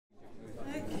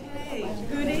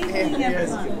evening,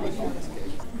 everyone.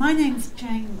 My name's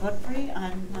Jane Godfrey.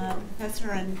 I'm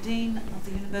Professor and Dean of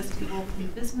the University of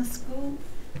Auckland Business School,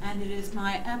 and it is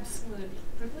my absolute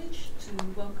privilege to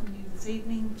welcome you this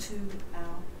evening to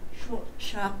our short,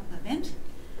 sharp event.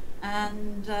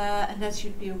 And as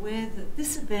you'd be aware, that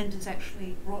this event is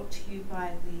actually brought to you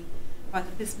by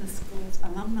the Business School's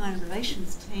Alumni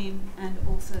Relations team and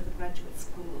also the Graduate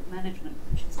School of Management,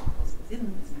 which is of course within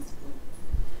the Business School.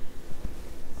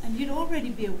 And you'd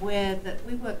already be aware that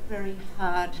we work very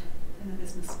hard in the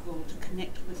Business School to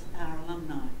connect with our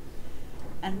alumni.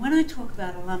 And when I talk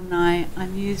about alumni,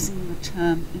 I'm using the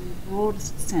term in the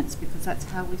broadest sense because that's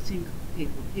how we think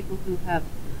of people who have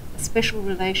a special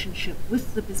relationship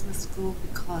with the Business School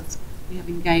because we have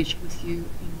engaged with you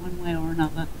in one way or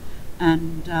another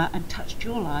and touched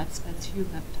your lives as you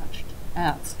have touched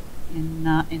ours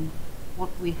in what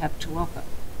we have to offer.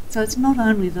 So it's not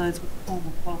only those with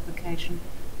formal qualification,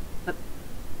 but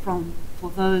for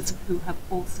those who have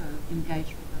also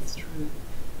engaged with us through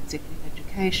executive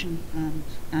education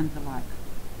and the like.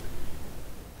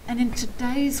 And in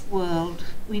today's world,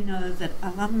 we know that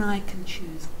alumni can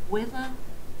choose whether,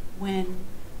 when,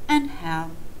 and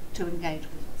how to engage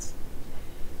with us.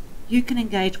 You can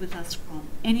engage with us from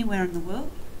anywhere in the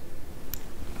world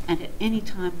and at any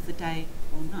time of the day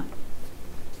or night.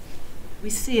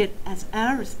 We see it as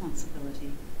our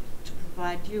responsibility to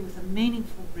provide you with a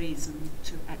meaningful reason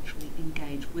to actually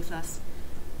engage with us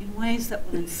in ways that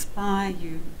will inspire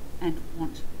you and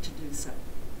want to do so.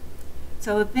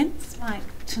 So events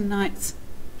like tonight's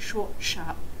short,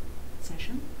 sharp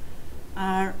session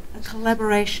are a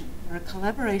collaboration. They're a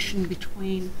collaboration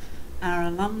between our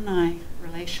alumni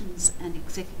relations and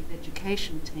executive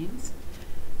education teams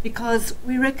because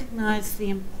we recognise the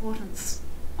importance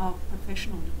of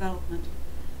professional development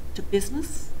to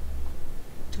business,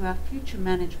 to our future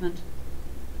management,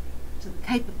 to the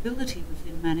capability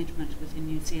within management within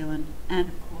New Zealand, and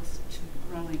of course to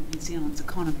growing New Zealand's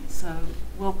economy. So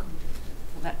welcome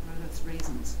for those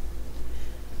reasons.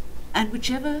 And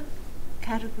whichever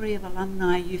category of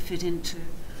alumni you fit into,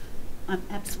 I'm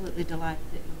absolutely delighted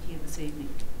that you're here this evening.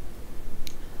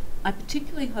 I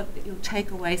particularly hope that you'll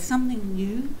take away something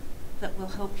new that will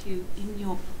help you in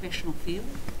your professional field,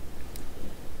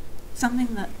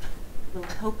 something that will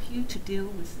help you to deal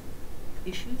with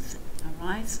issues that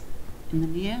arise in the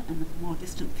near and the more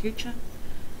distant future.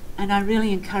 And I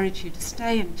really encourage you to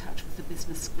stay in touch with the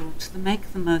Business School to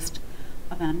make the most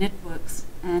of our networks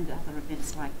and other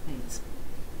events like these.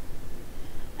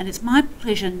 And it's my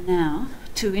pleasure now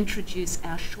to introduce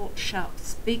our short, sharp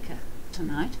speaker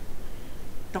tonight,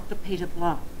 Dr. Peter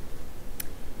Blyde.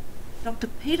 Dr.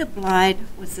 Peter Blyde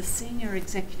was the Senior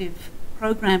Executive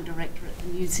Program Director at the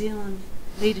New Zealand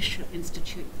Leadership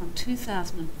Institute from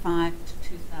 2005 to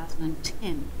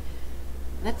 2010.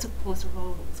 That's of course a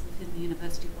role that was within the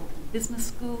University of Auckland Business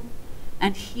School,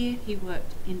 and here he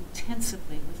worked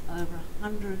intensively with over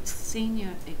 100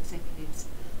 senior executives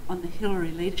on the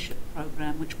Hillary Leadership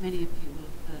Program, which many of you will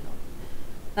have heard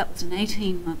of. That was an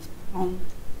 18-month long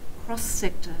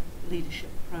cross-sector leadership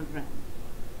program.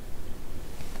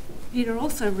 Peter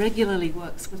also regularly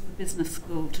works with the Business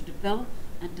School to develop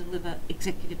and deliver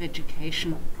executive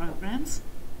education programs.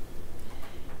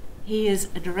 He is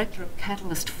a director of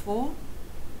Catalyst 4,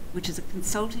 which is a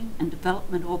consulting and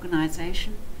development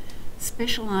organisation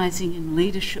specialising in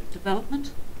leadership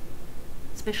development,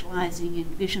 specialising in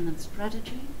vision and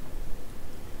strategy,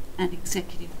 and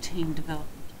executive team development.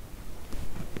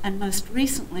 And most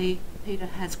recently, Peter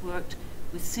has worked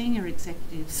with senior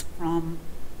executives from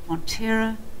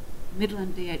Fonterra,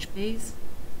 Midland DHBs,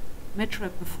 Metro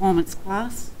Performance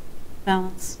Glass,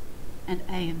 Balance, and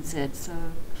ANZ. So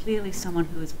clearly someone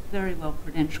who is very well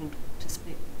credentialed to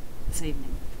speak this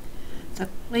evening. So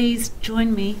please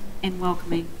join me in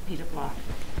welcoming Peter Blyde.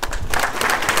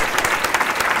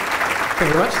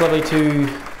 Thank you very much. Lovely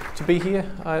to be here.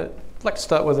 I'd like to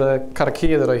start with a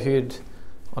karakia that I heard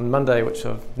on Monday, which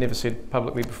I've never said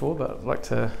publicly before, but I'd like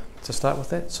to start with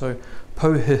that. So,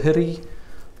 po hihiri,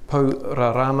 po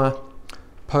rarama,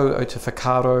 po o te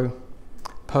whakaro,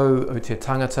 po o te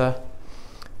tangata,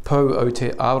 po o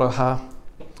te aroha,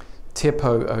 te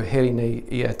po o heri nei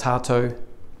I a tātou,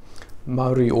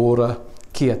 Mauri ora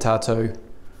ki a tātou,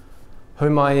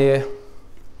 humai e,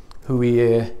 hui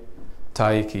e,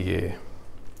 taiki e.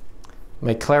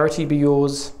 May clarity be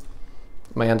yours,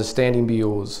 may understanding be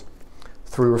yours,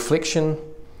 through reflection,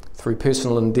 through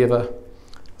personal endeavour,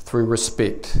 through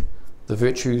respect, the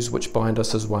virtues which bind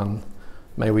us as one,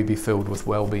 may we be filled with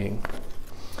well-being.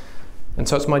 And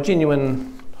so it's my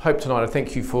genuine hope tonight, I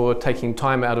thank you for taking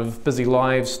time out of busy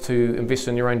lives to invest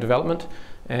in your own development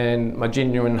And my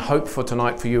genuine hope for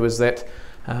tonight for you is that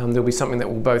there'll be something that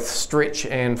will both stretch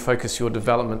and focus your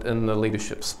development in the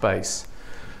leadership space.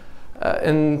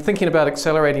 In thinking about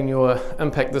accelerating your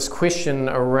impact, this question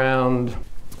around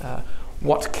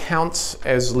what counts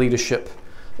as leadership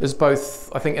is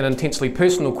both, I think, an intensely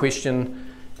personal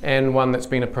question and one that's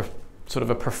been a sort of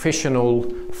a professional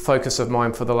focus of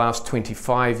mine for the last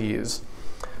 25 years.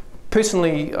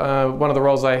 Personally, one of the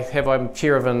roles I have, I'm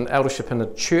chair of an eldership in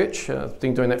a church. I've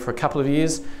been doing that for a couple of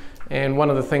years. And one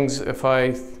of the things, if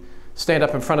I stand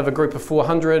up in front of a group of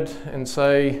 400 and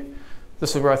say,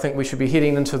 this is where I think we should be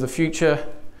heading into the future.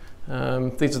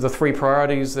 These are the 3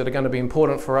 priorities that are going to be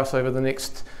important for us over the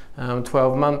next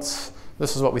 12 months.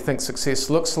 This is what we think success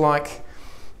looks like.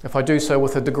 If I do so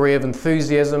with a degree of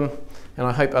enthusiasm and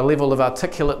I hope a level of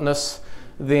articulateness,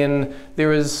 then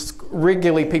there is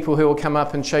regularly people who will come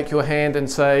up and shake your hand and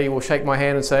say, or shake my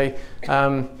hand and say,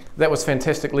 that was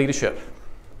fantastic leadership.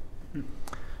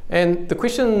 And the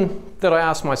question that I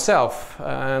asked myself,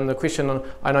 and the question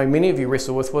I know many of you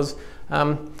wrestle with was,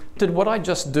 did what I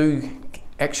just do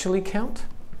actually count?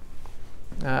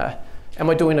 Am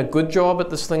I doing a good job at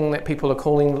this thing that people are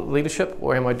calling leadership,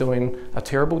 or am I doing a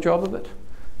terrible job of it?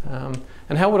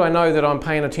 And how would I know that I'm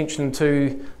paying attention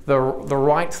to the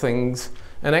right things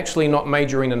and actually not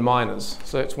majoring in minors?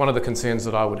 So it's one of the concerns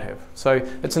that I would have. So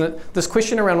it's this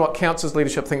question around what counts as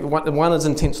leadership, I think one is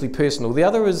intensely personal. The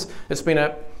other is, it's been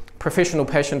a professional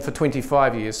passion for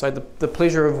 25 years. So the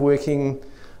pleasure of working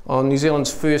on New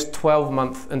Zealand's first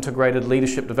 12-month integrated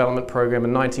leadership development program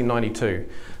in 1992.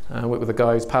 I worked with a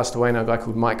guy who's passed away now, a guy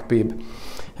called Mike Bibb.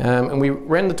 And we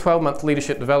ran the 12-month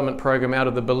leadership development program out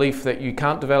of the belief that you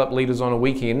can't develop leaders on a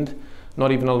weekend,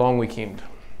 not even a long weekend.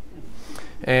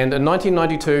 And in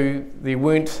 1992, there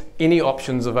weren't any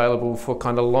options available for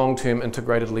kind of long-term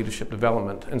integrated leadership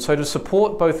development. And so to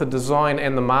support both the design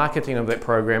and the marketing of that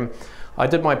program, I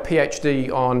did my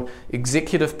PhD on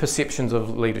executive perceptions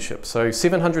of leadership. So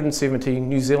 770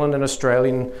 New Zealand and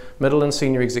Australian middle and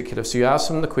senior executives. So you ask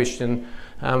them the question,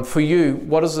 for you,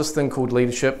 what is this thing called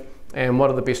leadership and what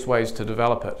are the best ways to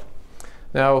develop it?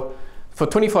 Now, for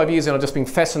 25 years now, I've just been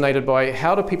fascinated by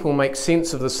how do people make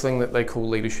sense of this thing that they call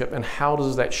leadership and how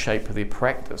does that shape their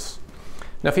practice?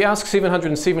 Now, if you ask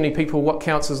 770 people what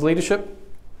counts as leadership,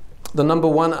 the number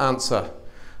one answer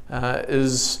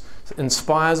is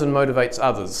inspires and motivates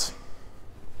others.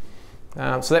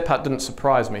 So that part didn't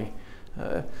surprise me.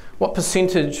 What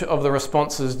percentage of the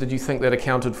responses did you think that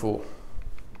accounted for?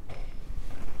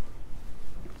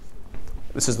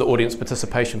 This is the audience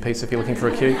participation piece if you're looking for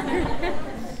a cue.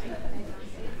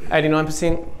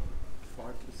 89%?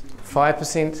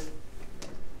 5%?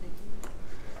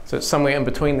 So it's somewhere in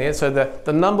between there. So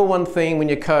the number one theme when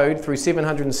you code through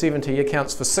 770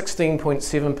 accounts for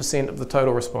 16.7% of the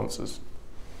total responses.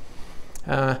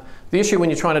 The issue when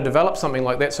you're trying to develop something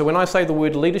like that, so when I say the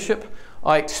word leadership,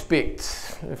 I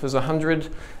expect, if there's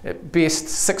 100, at best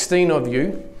 16 of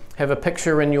you have a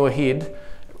picture in your head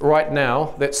right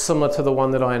now that's similar to the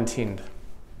one that I intend.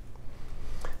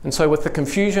 And so with the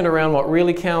confusion around what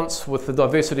really counts, with the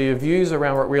diversity of views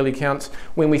around what really counts,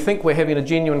 when we think we're having a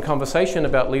genuine conversation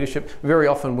about leadership, very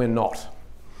often we're not.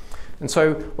 And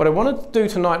so what I want to do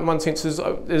tonight in one sense is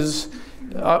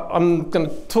I'm going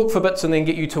to talk for bits and then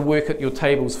get you to work at your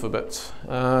tables for bits.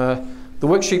 The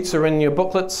worksheets are in your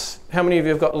booklets. How many of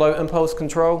you have got low impulse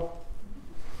control?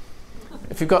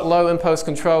 If you've got low impulse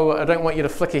control, I don't want you to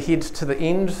flick ahead to the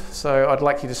end, so I'd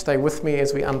like you to stay with me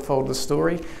as we unfold the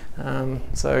story.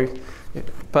 But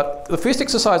the first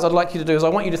exercise I'd like you to do is I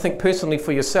want you to think personally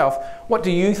for yourself, what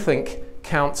do you think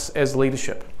counts as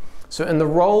leadership? So in the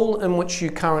role in which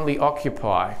you currently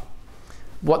occupy,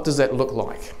 what does that look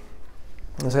like?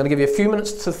 I'm going to give you a few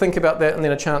minutes to think about that and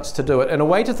then a chance to do it. And a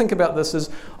way to think about this is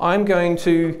I'm going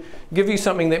to give you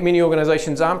something that many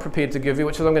organisations aren't prepared to give you,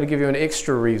 which is I'm going to give you an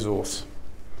extra resource.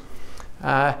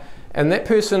 And that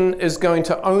person is going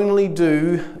to only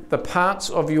do the parts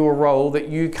of your role that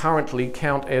you currently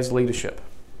count as leadership.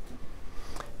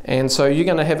 And so you're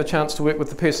going to have a chance to work with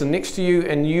the person next to you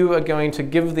and you are going to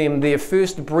give them their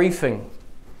first briefing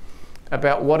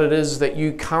about what it is that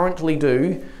you currently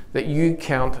do that you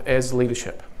count as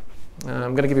leadership.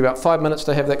 I'm going to give you about 5 minutes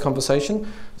to have that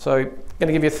conversation. So I'm going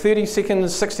to give you 30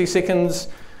 seconds, 60 seconds,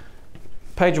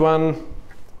 page 1,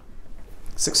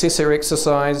 successor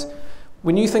exercise.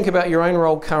 When you think about your own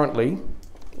role currently,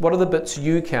 what are the bits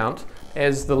you count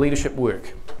as the leadership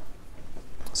work?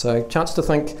 So chance to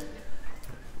think.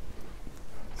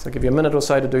 So I'll give you a minute or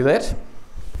so to do that.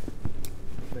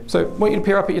 So I want you to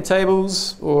pair up at your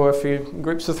tables, or if you're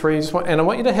groups of 3, and I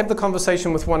want you to have the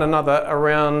conversation with one another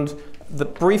around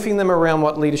briefing them around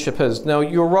what leadership is. Now,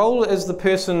 your role as the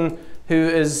person who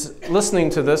is listening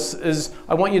to this is,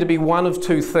 I want you to be one of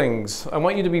two things. I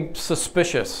want you to be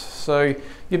suspicious. So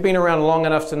you've been around long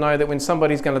enough to know that when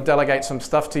somebody's going to delegate some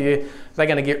stuff to you, they're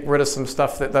going to get rid of some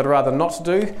stuff that they'd rather not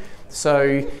do.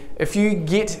 So if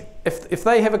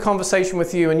they have a conversation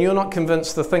with you and you're not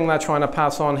convinced the thing they're trying to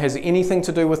pass on has anything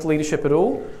to do with leadership at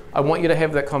all, I want you to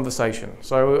have that conversation.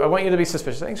 So I want you to be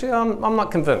suspicious. Actually, I'm not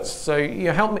convinced. So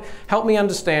help me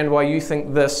understand why you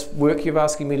think this work you're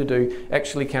asking me to do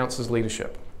actually counts as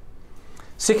leadership.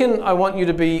 Second, I want you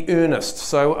to be earnest.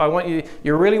 So I want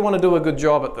you really want to do a good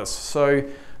job at this. So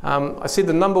I said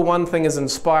the number one thing is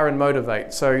inspire and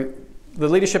motivate. So the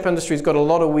leadership industry's got a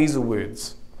lot of weasel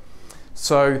words.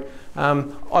 So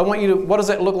I want you to, what does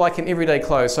that look like in everyday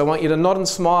clothes? So I want you to nod and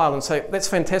smile and say, that's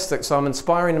fantastic, so I'm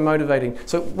inspiring and motivating.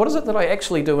 So what is it that I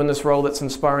actually do in this role that's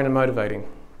inspiring and motivating?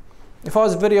 If I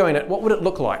was videoing it, what would it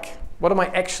look like? What am I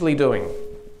actually doing?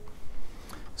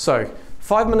 So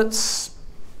 5 minutes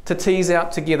to tease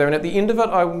out together, and at the end of it,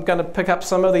 I'm going to pick up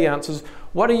some of the answers.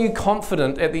 What are you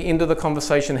confident at the end of the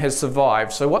conversation has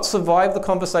survived? So what survived the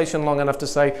conversation long enough to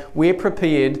say, we're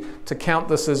prepared to count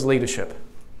this as leadership?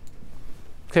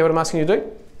 Okay, what I'm asking you to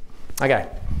do? Okay,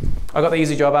 I got the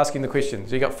easy job asking the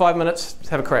questions. You got 5 minutes,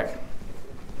 have a crack.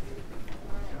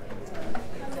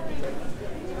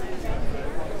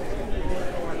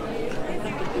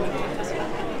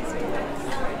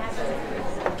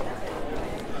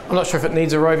 I'm not sure if it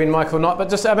needs a roving mic or not, but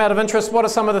just out of interest, what are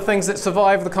some of the things that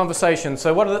survive the conversation?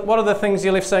 So what are the things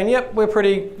you left saying, yep, we're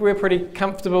pretty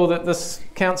comfortable that this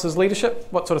counts as leadership?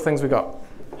 What sort of things we got?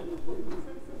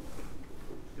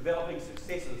 Developing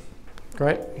successes.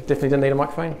 Great. Definitely didn't need a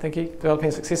microphone. Thank you. Developing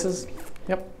successes.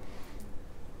 Yep.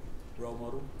 Role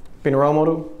model. Being a role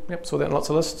model. Yep. Saw that in lots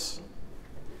of lists.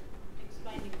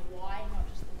 Explaining the why, not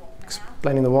just the what and how.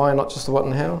 Explaining the why, not just the what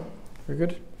and how. Very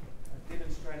good.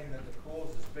 Demonstrating that the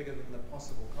cause is bigger than the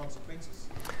possible consequences.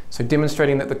 So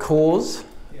demonstrating that the cause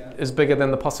Yeah. is bigger than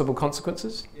the possible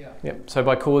consequences. Yeah. Yep. So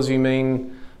by cause you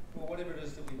mean Well, whatever it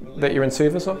is that we believe. that you're in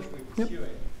service of. We're pursuing.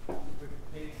 We're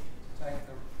prepared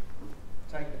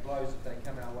to take the blows if they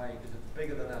come our way because it's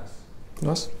bigger than us.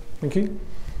 Nice. Thank you.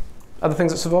 Other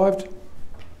things that survived?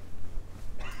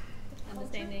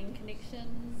 Understanding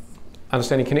connections,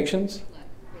 Understanding connections. like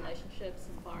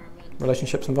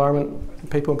Relationships, environment,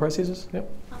 people and processes. Yep.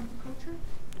 culture.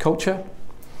 Culture.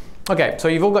 Okay, so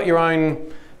you've all got your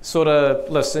own sort of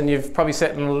list, and you've probably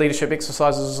sat in leadership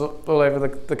exercises all over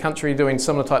the country doing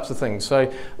similar types of things.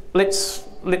 So let's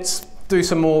do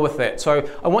some more with that. So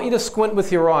I want you to squint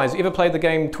with your eyes. You ever played the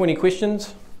game 20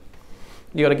 questions?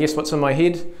 You got to guess what's in my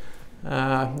head.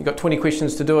 You've got 20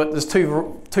 questions to do it. There's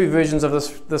two versions of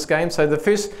this game. So the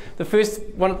first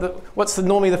one, what's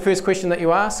normally the first question that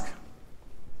you ask?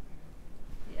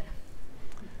 Yeah.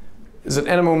 Is it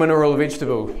animal, mineral, or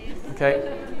vegetable?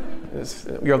 Okay.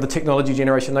 You're of the technology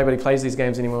generation. Nobody plays these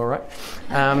games anymore,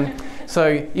 right?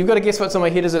 So you've got to guess what's in my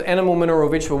head. Is it animal, mineral, or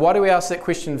vegetable? Why do we ask that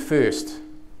question first?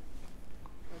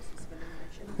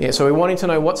 Yeah, so we're wanting to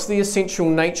know what's the essential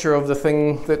nature of the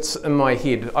thing that's in my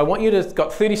head. I want you to,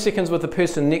 got 30 seconds with the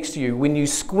person next to you. When you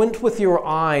squint with your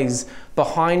eyes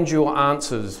behind your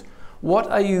answers, what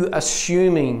are you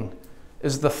assuming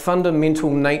is the fundamental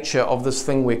nature of this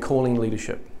thing we're calling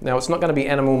leadership? Now, it's not going to be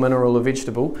animal, mineral, or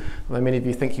vegetable, although many of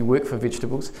you think you work for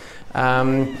vegetables.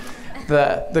 What's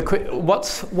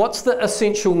the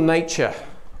essential nature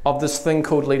of this thing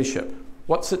called leadership?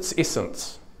 What's its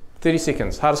essence? 30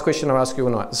 seconds. Hardest question I ask you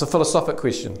all night. It's a philosophic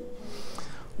question.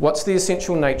 What's the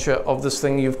essential nature of this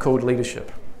thing you've called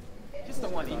leadership? Just the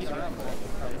one easy one.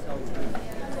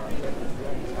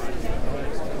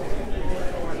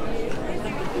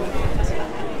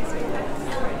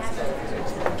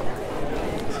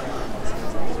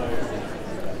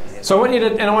 So I want you to,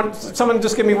 and I want someone to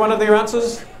just give me one of their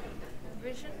answers.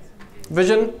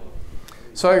 Vision.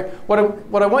 So what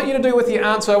I want you to do with your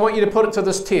answer, I want you to put it to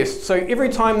this test. So every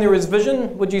time there is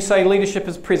vision, would you say leadership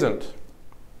is present?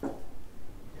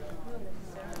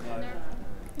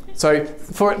 So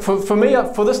for me,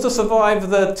 for this to survive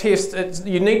the test,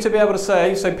 you need to be able to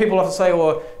say, so people often say,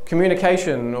 or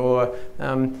communication, or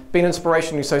being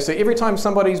inspirational. So every time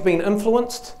somebody's been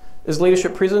influenced, is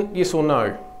leadership present, yes or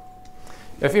no?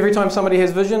 If every time somebody has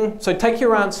vision, so take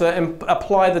your answer and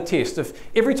apply the test. If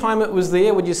every time it was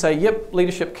there, would you say, yep,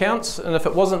 leadership counts? And if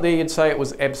it wasn't there, you'd say it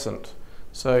was absent.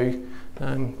 So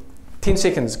 10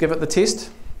 seconds, give it the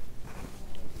test.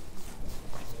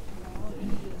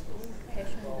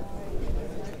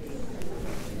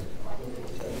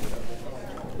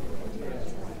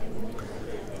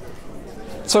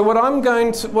 So what I'm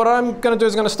going to do is I'm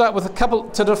going to start with a couple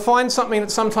to define something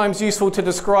that's sometimes useful to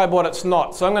describe what it's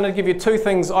not. So I'm going to give you two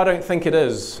things I don't think it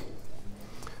is.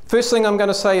 First thing I'm going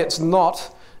to say it's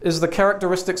not is the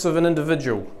characteristics of an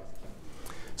individual.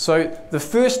 So the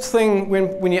first thing,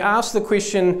 when you ask the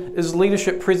question, is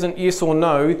leadership present, yes or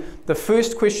no, the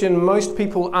first question most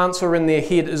people answer in their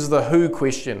head is the who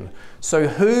question. So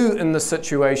who in the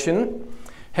situation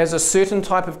has a certain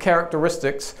type of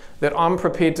characteristics that I'm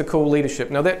prepared to call leadership.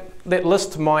 Now that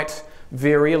list might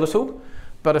vary a little,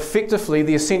 but effectively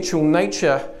the essential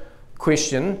nature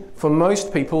question, for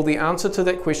most people, the answer to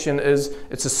that question is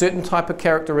it's a certain type of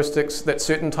characteristics that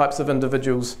certain types of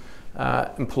individuals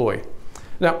employ.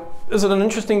 Now, is it an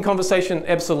interesting conversation?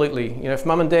 Absolutely. You know, if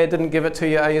mum and dad didn't give it to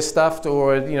you, are you stuffed?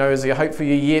 Or, you know, is there hope for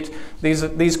you yet?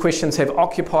 These questions have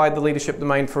occupied the leadership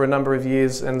domain for a number of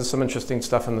years, and there's some interesting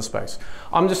stuff in the space.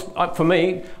 For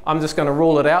me, I'm just going to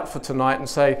rule it out for tonight and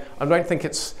say I don't think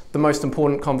it's the most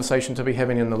important conversation to be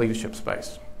having in the leadership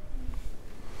space.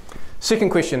 Second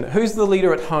question, who's the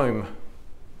leader at home?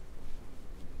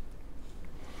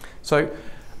 So,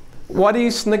 why do you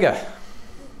snigger?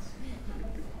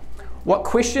 What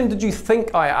question did you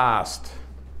think I asked?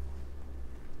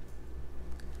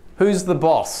 Who's the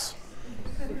boss?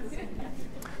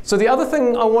 So the other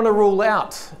thing I want to rule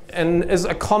out, and is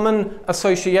a common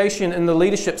association in the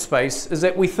leadership space, is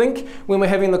that we think when we're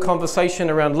having the conversation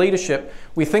around leadership,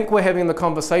 we think we're having the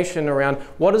conversation around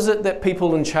what is it that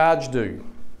people in charge do?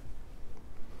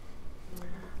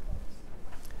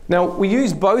 Now, we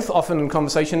use both often in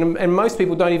conversation, and most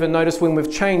people don't even notice when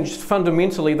we've changed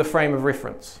fundamentally the frame of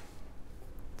reference.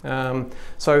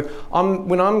 So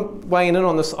when I'm weighing in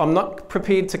on this, I'm not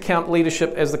prepared to count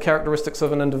leadership as the characteristics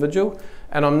of an individual,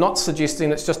 and I'm not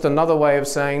suggesting it's just another way of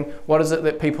saying what is it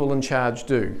that people in charge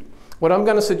do. What I'm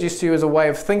going to suggest to you as a way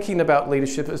of thinking about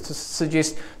leadership is to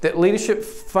suggest that leadership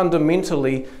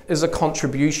fundamentally is a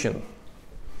contribution.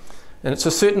 And it's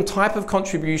a certain type of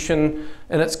contribution,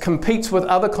 and it competes with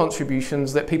other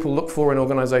contributions that people look for in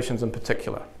organisations in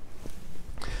particular.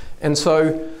 And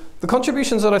so the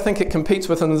contributions that I think it competes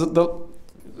with, and I don't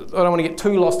want to get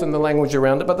too lost in the language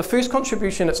around it, but the first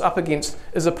contribution it's up against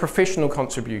is a professional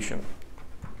contribution.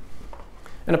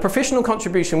 And a professional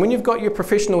contribution, when you've got your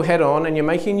professional hat on and you're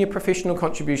making your professional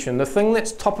contribution, the thing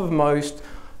that's top of most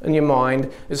in your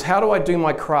mind is how do I do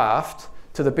my craft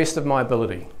to the best of my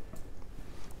ability?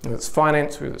 Whether it's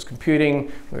finance, whether it's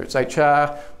computing, whether it's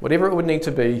HR, whatever it would need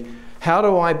to be, how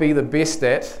do I be the best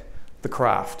at the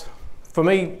craft? For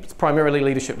me, it's primarily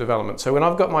leadership development. So when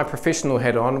I've got my professional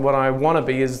hat on, what I want to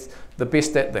be is the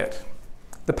best at that.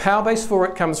 The power base for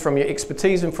it comes from your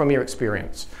expertise and from your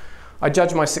experience. I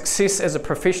judge my success as a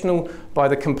professional by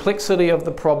the complexity of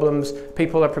the problems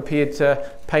people are prepared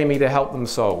to pay me to help them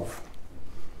solve.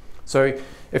 So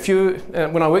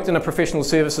when I worked in a professional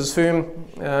services firm,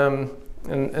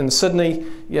 in Sydney,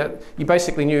 you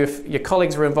basically knew if your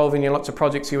colleagues were involving you in lots of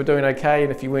projects, you were doing okay,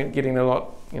 and if you weren't getting a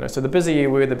lot, so the busier you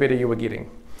were, the better you were getting.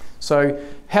 So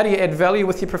how do you add value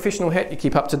with your professional hat? You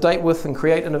keep up to date with and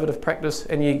create innovative practice,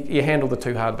 and you handle the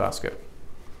too hard basket.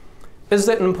 Is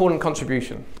that an important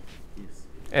contribution? Yes.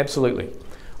 Absolutely.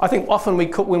 I think often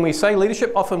when we say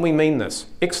leadership, often we mean this,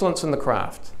 excellence in the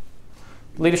craft.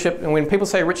 Leadership, and when people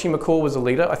say Richie McCaw was a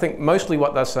leader, I think mostly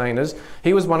what they're saying is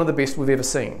he was one of the best we've ever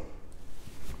seen.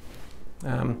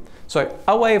 So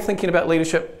our way of thinking about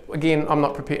leadership, again, I'm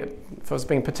not prepared, if I was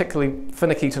being particularly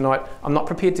finicky tonight, I'm not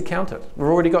prepared to count it. We've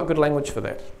already got good language for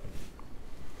that.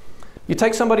 You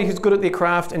take somebody who's good at their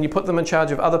craft and you put them in charge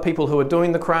of other people who are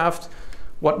doing the craft,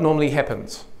 what normally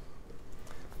happens?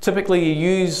 Typically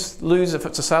you lose, if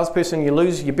it's a salesperson, you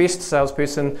lose your best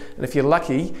salesperson, and if you're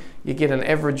lucky, you get an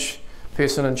average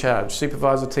person in charge,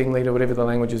 supervisor, team leader, whatever the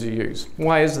languages you use.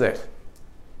 Why is that?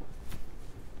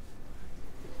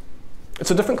 It's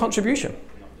a different contribution.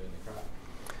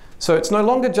 So it's no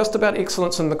longer just about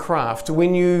excellence in the craft.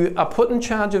 When you are put in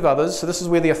charge of others, so this is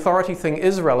where the authority thing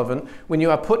is relevant, when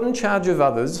you are put in charge of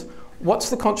others,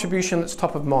 what's the contribution that's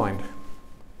top of mind?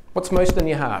 What's most in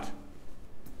your heart?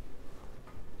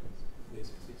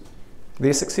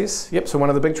 Their success. Yep, so one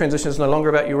of the big transitions is no longer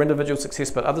about your individual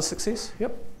success but other success.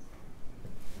 Yep.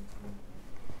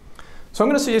 So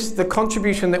I'm going to suggest the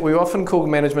contribution that we often call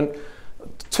management.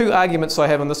 Two arguments I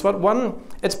have on this one. One,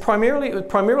 it's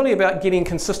primarily about getting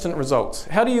consistent results.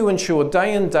 How do you ensure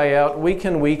day in, day out, week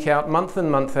in, week out, month in,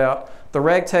 month out, the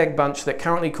ragtag bunch that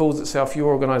currently calls itself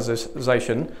your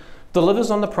organisation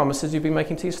delivers on the promises you've been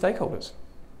making to your stakeholders?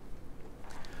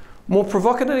 More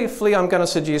provocatively, I'm going to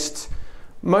suggest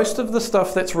most of the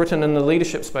stuff that's written in the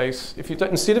leadership space, if you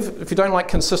don't like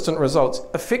consistent results,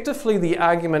 effectively the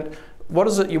argument what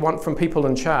is it you want from people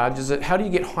in charge? Is it how do you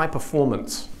get high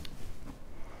performance?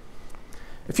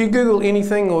 If you Google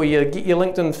anything or you get your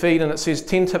LinkedIn feed and it says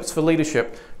 10 tips for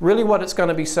leadership, really what it's going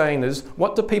to be saying is,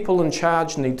 what do people in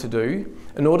charge need to do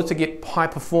in order to get high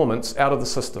performance out of the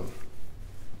system?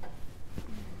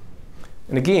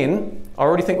 And again, I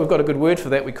already think we've got a good word for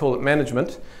that. We call it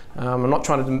management. I'm not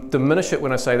trying to diminish it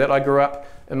when I say that. I grew up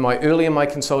early in my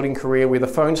consulting career where the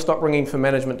phone stopped ringing for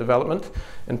management development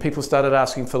and people started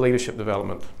asking for leadership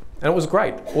development. And it was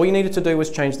great. All you needed to do was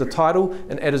change the title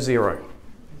and add a 0.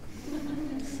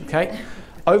 Okay?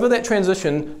 Over that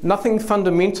transition, nothing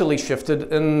fundamentally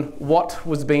shifted in what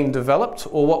was being developed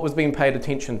or what was being paid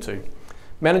attention to.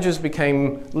 Managers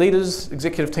became leaders,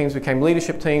 executive teams became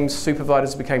leadership teams,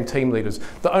 supervisors became team leaders.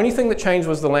 The only thing that changed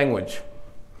was the language.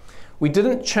 We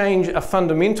didn't change a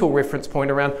fundamental reference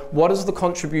point around what is the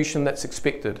contribution that's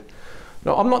expected.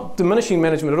 Now, I'm not diminishing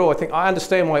management at all. I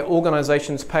understand why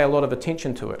organisations pay a lot of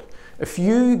attention to it. If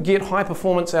you get high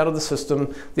performance out of the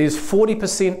system, there's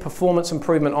 40% performance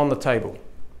improvement on the table.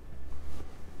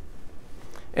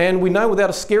 And we know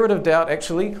without a spirit of doubt,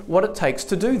 actually, what it takes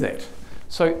to do that.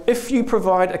 So if you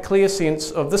provide a clear sense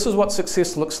of this is what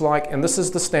success looks like and this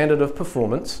is the standard of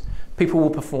performance, people will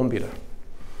perform better.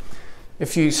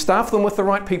 If you staff them with the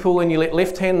right people and you let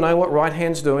left hand know what right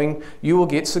hand's doing, you will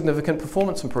get significant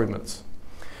performance improvements.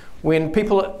 When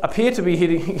people appear to be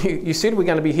heading, you said we're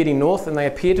going to be heading north and they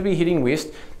appear to be heading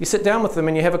west, you sit down with them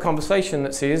and you have a conversation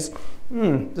that says,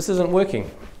 this isn't working.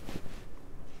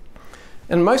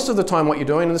 And most of the time what you're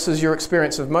doing, and this is your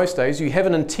experience of most days, you have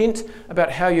an intent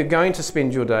about how you're going to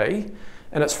spend your day,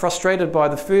 and it's frustrated by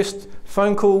the first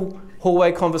phone call,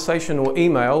 hallway conversation or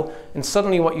email, and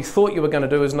suddenly what you thought you were going to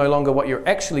do is no longer what you're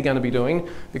actually going to be doing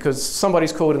because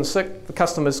somebody's called in sick, the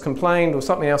customer's complained, or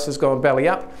something else has gone belly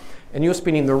up, and you're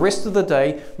spending the rest of the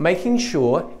day making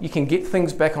sure you can get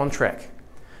things back on track.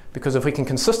 Because if we can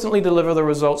consistently deliver the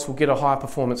results, we'll get a higher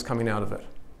performance coming out of it.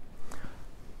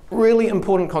 Really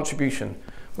important contribution.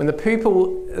 When the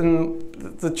people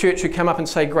in the church who come up and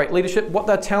say great leadership, what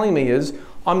they're telling me is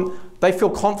they feel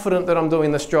confident that I'm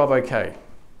doing this job okay.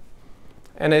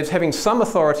 And as having some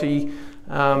authority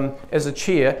as a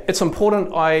chair, it's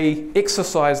important I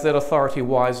exercise that authority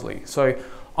wisely. So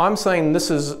I'm saying this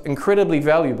is incredibly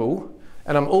valuable,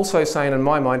 and I'm also saying in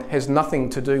my mind has nothing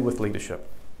to do with leadership.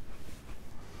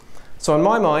 So in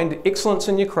my mind, excellence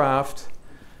in your craft,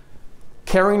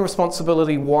 carrying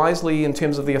responsibility wisely in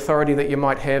terms of the authority that you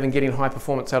might have and getting high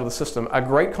performance out of the system are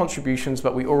great contributions,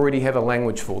 but we already have a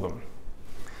language for them.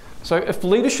 So if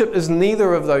leadership is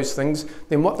neither of those things,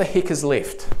 then what the heck is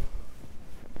left?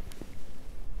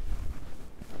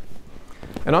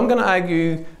 And I'm going to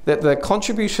argue that the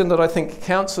contribution that I think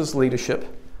counts as leadership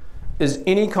is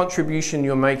any contribution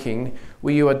you're making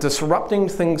where you are disrupting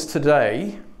things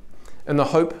today in the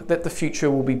hope that the future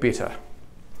will be better.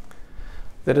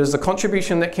 That is a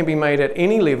contribution that can be made at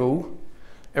any level,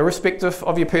 irrespective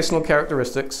of your personal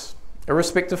characteristics,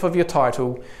 irrespective of your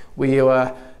title, where you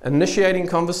are initiating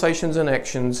conversations and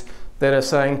actions that are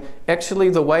saying, actually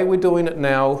the way we're doing it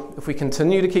now, if we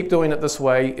continue to keep doing it this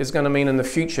way, is going to mean in the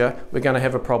future we're going to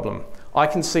have a problem. I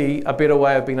can see a better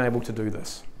way of being able to do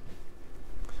this.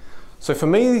 So for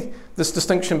me, this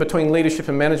distinction between leadership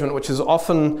and management, which is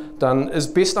often done, is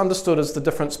best understood as the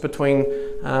difference between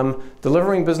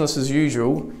delivering business as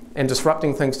usual and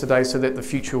disrupting things today so that the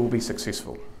future will be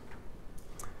successful.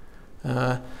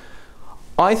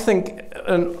 I think,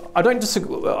 and I don't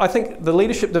disagree, I think the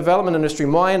leadership development industry,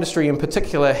 my industry in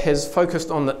particular, has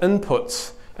focused on the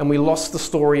inputs and we lost the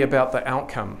story about the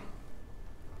outcome.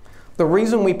 The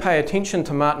reason we pay attention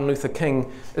to Martin Luther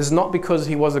King is not because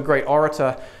he was a great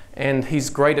orator and he's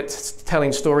great at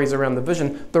telling stories around the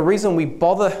vision. The reason we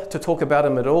bother to talk about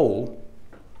him at all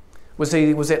was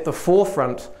he was at the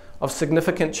forefront of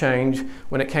significant change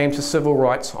when it came to civil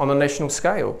rights on a national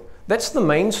scale. That's the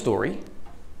main story.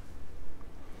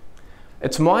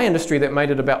 It's my industry that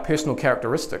made it about personal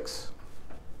characteristics.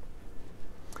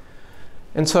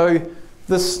 And so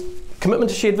this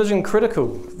commitment to shared vision, critical.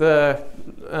 The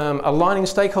aligning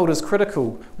stakeholders,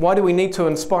 critical. Why do we need to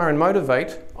inspire and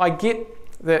motivate? I get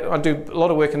that I do a lot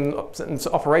of work in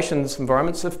operations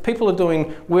environments. If people are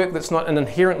doing work that's not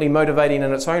inherently motivating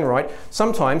in its own right,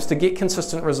 sometimes to get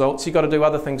consistent results, you've got to do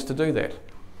other things to do that.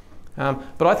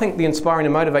 But I think the inspiring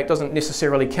and motivate doesn't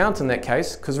necessarily count in that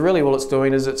case, because really all it's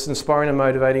doing is it's inspiring and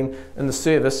motivating in the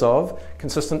service of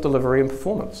consistent delivery and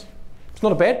performance. It's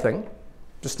not a bad thing,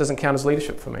 just doesn't count as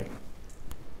leadership for me.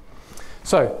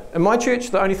 So, in my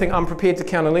church, the only thing I'm prepared to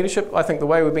count in leadership, I think the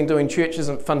way we've been doing church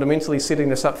isn't fundamentally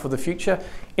setting us up for the future.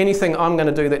 Anything I'm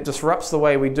going to do that disrupts the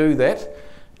way we do that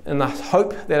in the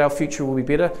hope that our future will be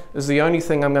better is the only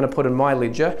thing I'm going to put in my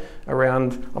ledger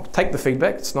around. I'll take the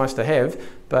feedback, it's nice to have,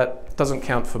 but it doesn't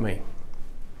count for me.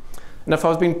 And if I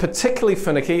was being particularly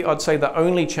finicky, I'd say the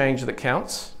only change that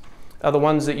counts are the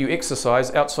ones that you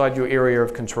exercise outside your area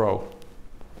of control.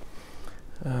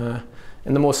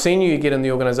 And the more senior you get in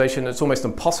the organisation, it's almost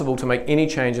impossible to make any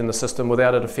change in the system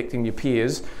without it affecting your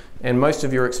peers. And most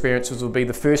of your experiences will be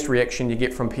the first reaction you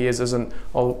get from peers isn't,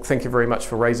 "Oh, thank you very much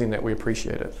for raising that, we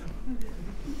appreciate it."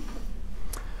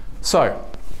 So,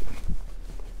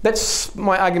 that's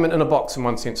my argument in a box in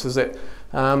one sense, is that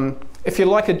if you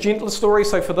like a gentler story,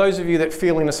 so for those of you that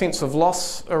feeling a sense of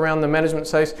loss around the management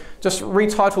space, just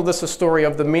retitle this a story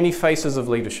of the many faces of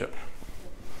leadership.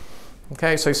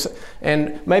 Okay,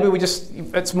 and maybe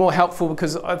it's more helpful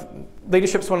because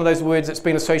leadership's one of those words that's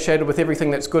been associated with everything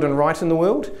that's good and right in the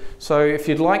world. So if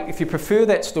you prefer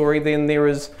that story, then there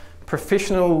is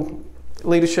professional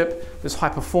leadership, there's high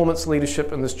performance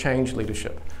leadership, and there's change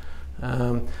leadership.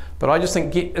 But I just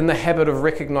think get in the habit of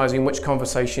recognizing which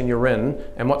conversation you're in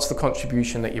and what's the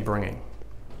contribution that you're bringing.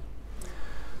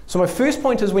 So my first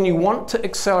point is when you want to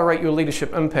accelerate your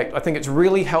leadership impact, I think it's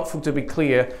really helpful to be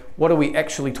clear, what are we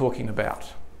actually talking about?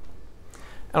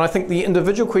 And I think the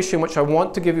individual question which I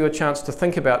want to give you a chance to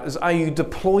think about is, are you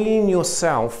deploying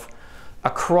yourself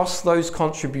across those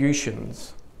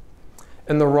contributions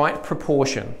in the right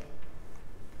proportion?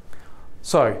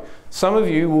 So, some of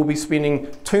you will be spending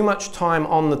too much time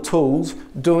on the tools,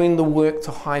 doing the work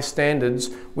to high standards,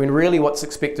 when really what's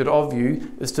expected of you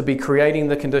is to be creating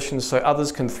the conditions so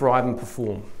others can thrive and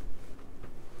perform.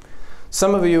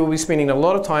 Some of you will be spending a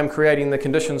lot of time creating the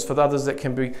conditions for others that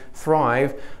can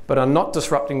thrive, but are not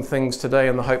disrupting things today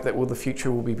in the hope that the future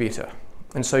will be better.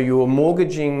 And so you are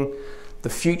mortgaging the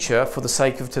future for the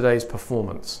sake of today's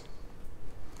performance.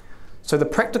 So the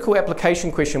practical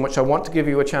application question, which I want to give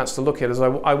you a chance to look at, is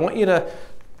I want you to,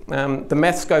 the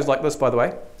maths goes like this, by the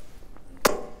way.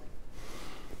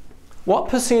 What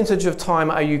percentage of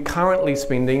time are you currently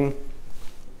spending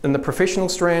in the professional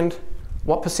strand?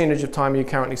 What percentage of time are you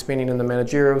currently spending in the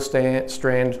managerial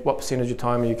strand? What percentage of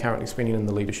time are you currently spending in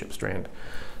the leadership strand?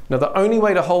 Now, the only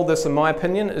way to hold this, in my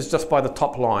opinion, is just by the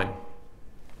top line.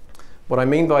 What I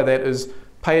mean by that is,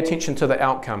 pay attention to the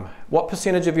outcome. What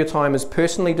percentage of your time is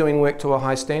personally doing work to a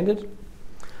high standard?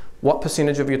 What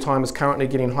percentage of your time is currently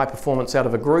getting high performance out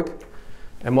of a group?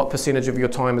 And what percentage of your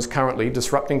time is currently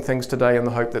disrupting things today in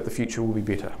the hope that the future will be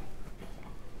better?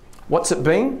 What's it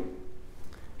been?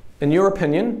 In your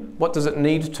opinion, what does it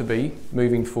need to be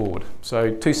moving forward?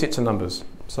 So 2 sets of numbers.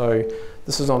 So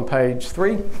this is on page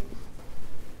 3.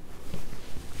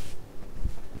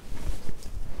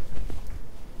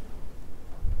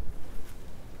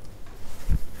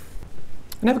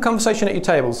 And have a conversation at your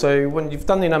table. So when you've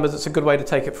done the numbers, it's a good way to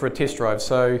take it for a test drive.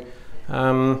 So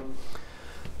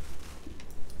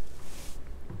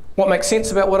what makes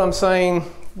sense about what I'm saying?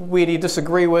 Where do you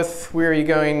disagree with? Where are you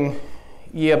going,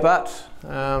 yeah, but?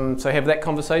 So have that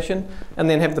conversation, and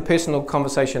then have the personal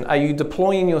conversation. Are you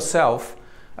deploying yourself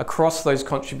across those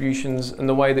contributions in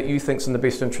the way that you think is in the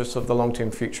best interest of the long-term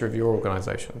future of your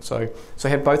organisation? So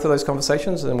have both of those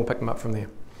conversations, and then we'll pick them up from there.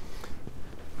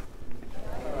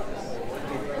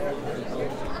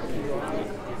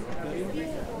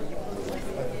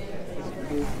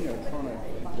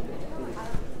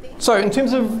 So in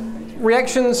terms of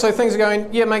reactions, so things are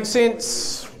going, yeah, makes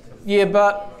sense, yeah,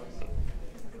 but.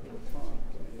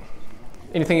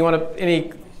 Anything you want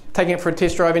to, taking it for a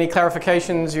test drive, any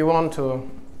clarifications you want, or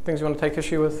things you want to take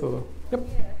issue with, or? Yep.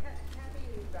 Yeah, how do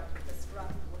you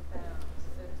disrupt without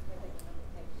having an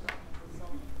impact on the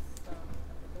results of the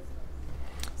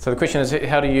business? So the question is,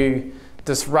 how do you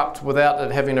disrupt without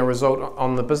it having a result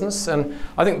on the business? And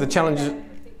I think the challenge is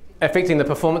affecting the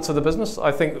performance of the business.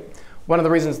 I think one of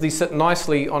the reasons these sit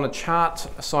nicely on a chart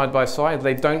side by side,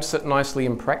 they don't sit nicely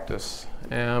in practice.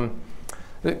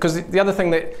 Because the other thing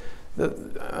that,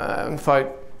 if I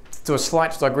do a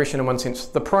slight digression in one sense,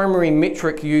 the primary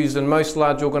metric used in most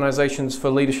large organisations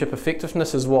for leadership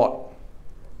effectiveness is what?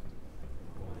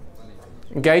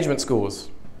 Engagement scores.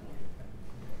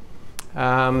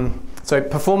 So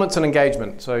performance and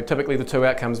engagement, so typically the 2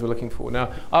 outcomes we're looking for.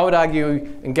 Now, I would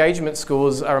argue engagement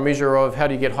scores are a measure of how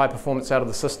do you get high performance out of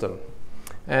the system.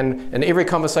 And in every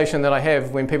conversation that I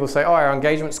have, when people say, oh, our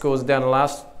engagement scores are down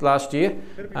last year.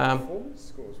 Performance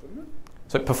scores, wouldn't it?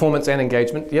 So performance and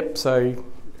engagement, yep, so, okay.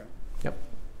 Yep.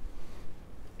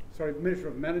 Sorry, measure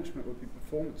of management would be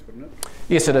performance, wouldn't it?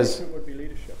 Yes, it is. Management would be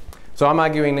leadership. So I'm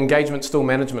arguing engagement still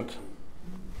management.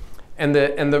 And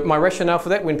my rationale for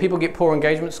that, when people get poor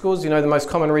engagement scores, you know the most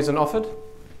common reason offered?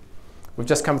 We've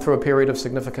just come through a period of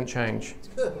significant change.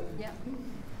 Yeah.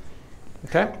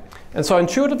 Okay? And so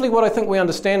intuitively what I think we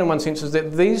understand in one sense is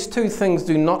that these two things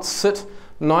do not sit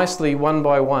nicely one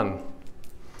by one.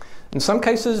 In some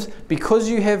cases, because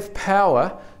you have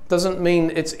power, doesn't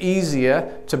mean it's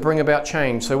easier to bring about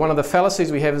change. So one of the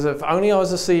fallacies we have is if only I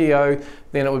was a CEO,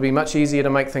 then it would be much easier to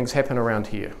make things happen around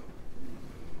here.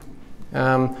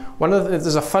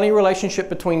 There's a funny relationship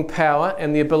between power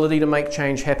and the ability to make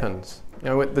change happen. You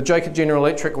know, the joke at General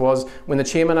Electric was when the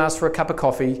chairman asked for a cup of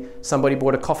coffee, somebody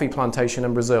bought a coffee plantation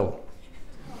in Brazil.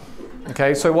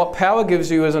 Okay, so what power gives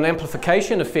you is an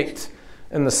amplification effect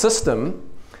in the system,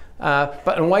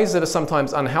 but in ways that are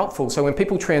sometimes unhelpful. So when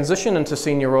people transition into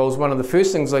senior roles, one of the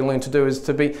first things they learn to do is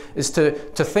to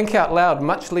think out loud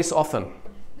much less often.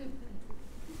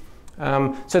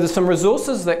 So there's some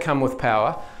resources that come with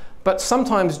power, but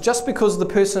sometimes just because the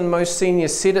person most senior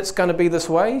said it's going to be this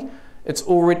way, it's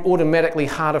already automatically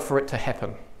harder for it to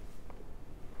happen.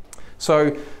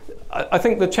 So I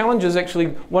think the challenge is actually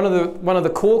one of the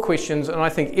core questions, and I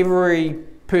think every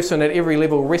person at every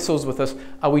level wrestles with this: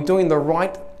 are we doing the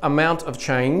right amount of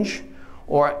change?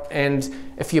 And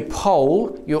if you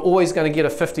poll, you're always going to get a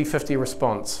 50-50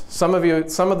 response. Some of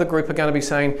the group are going to be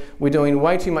saying we're doing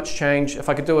way too much change. If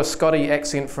I could do a Scotty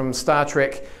accent from Star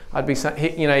Trek, I'd be saying,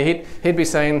 he'd be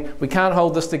saying we can't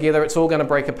hold this together. It's all going to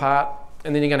break apart.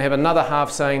 And then you're going to have another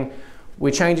half saying we're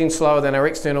changing slower than our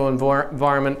external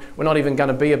environment. We're not even going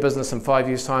to be a business in 5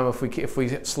 years' time if we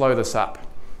slow this up.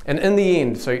 And in the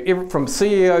end, so from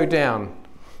CEO down,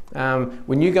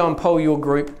 when you go and poll your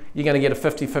group, you're going to get a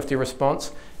 50-50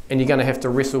 response, and you're going to have to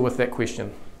wrestle with that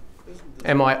question.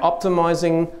 Am I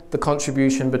optimizing the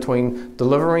contribution between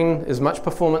delivering as much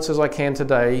performance as I can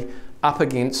today up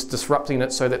against disrupting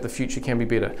it so that the future can be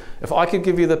better? If I could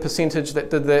give you the percentage that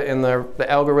did that and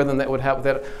the algorithm that would help with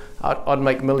that, I'd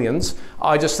make millions.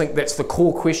 I just think that's the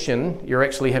core question you're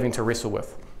actually having to wrestle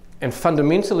with. And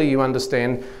fundamentally, you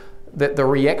understand that the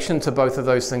reaction to both of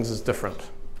those things is different.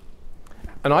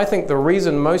 And I think the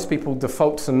reason most people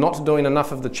default to not doing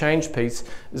enough of the change piece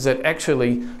is that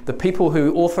actually the people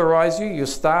who authorize you, your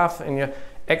staff, and you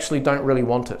actually don't really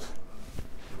want it.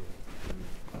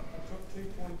 I took 2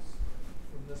 points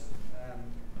from this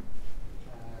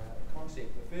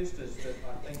concept. The first is that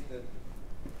I think that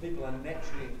people are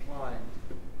naturally inclined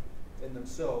in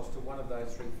themselves to one of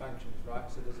those three functions, right?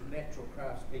 So there's natural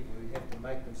craftspeople who have to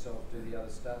make themselves do the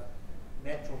other stuff,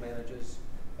 natural managers,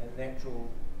 and natural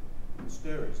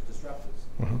stirrers, disruptors.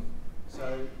 Mm-hmm.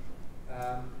 So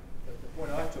the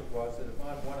point I took was that if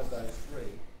I'm one of those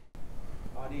three,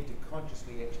 I need to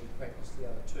consciously actually practice the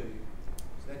other two.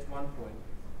 So that's one point.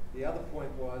 The other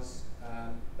point was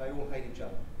they all hate each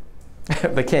other.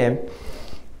 They can.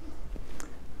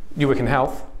 You work in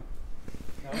health.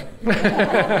 No.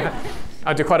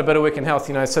 I do quite a bit of work in health,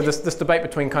 you know. So this debate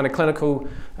between kind of clinical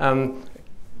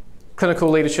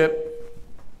leadership,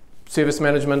 service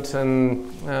management,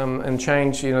 and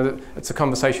change, you know, it's a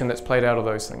conversation that's played out of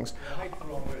those things. I hate the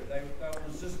wrong word. They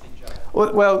resist each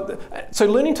other. Well, so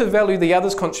learning to value the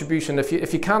other's contribution,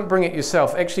 if you can't bring it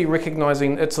yourself, actually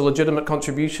recognizing it's a legitimate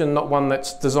contribution, not one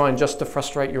that's designed just to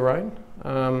frustrate your own.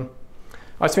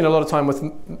 I spend a lot of time with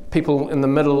people in the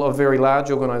middle of very large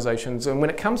organizations, and when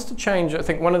it comes to change, I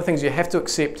think one of the things you have to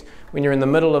accept when you're in the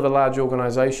middle of a large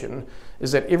organization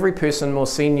is that every person more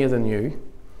senior than you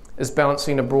is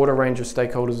balancing a broader range of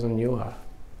stakeholders than you are.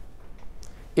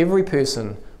 Every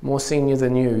person more senior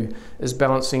than you is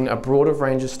balancing a broader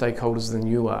range of stakeholders than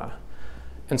you are.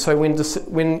 And so when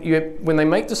they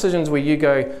make decisions where you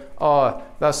go, oh,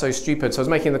 they're so stupid. So I was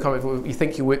making the comment, well, you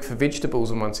think you work for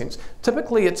vegetables in one sense.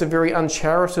 Typically, it's a very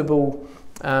uncharitable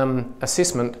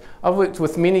assessment. I've worked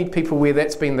with many people where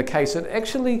that's been the case. And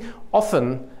actually,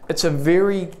 often, it's a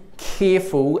very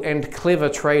careful and clever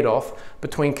trade-off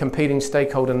between competing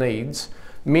stakeholder needs,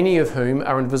 many of whom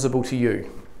are invisible to you.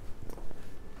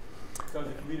 So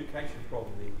there's a communication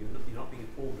problem there. You're not being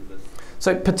informed of this.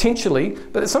 So potentially,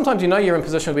 but sometimes you know you're in a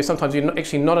position where sometimes you're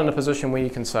actually not in a position where you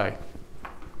can say.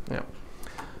 Yeah.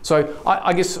 So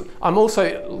I guess I'm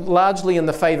also largely in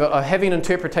the favour of having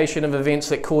interpretation of events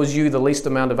that cause you the least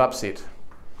amount of upset.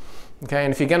 Okay,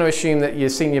 and if you're going to assume that your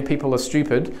senior people are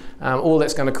stupid, all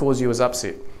that's going to cause you is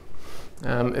upset.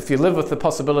 If you live with the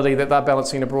possibility that they're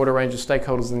balancing a broader range of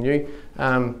stakeholders than you,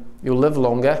 you'll live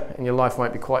longer and your life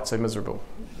won't be quite so miserable.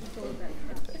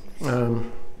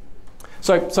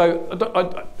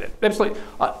 Absolutely.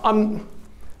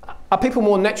 Are people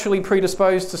more naturally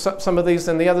predisposed to some of these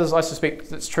than the others? I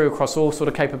suspect it's true across all sort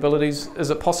of capabilities.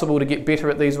 Is it possible to get better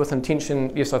at these with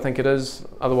intention? Yes, I think it is.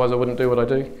 Otherwise, I wouldn't do what I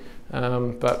do.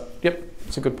 But yep,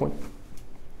 it's a good point.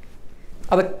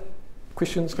 Other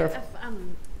questions, Gareth?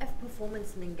 If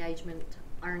performance and engagement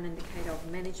are an indicator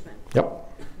of management. Yep.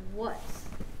 What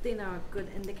then are a good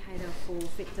indicator for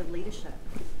effective leadership?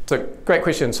 So, great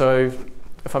question. So,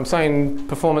 if I'm saying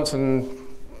performance and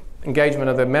engagement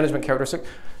are the management characteristic,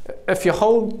 if you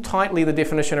hold tightly the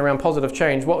definition around positive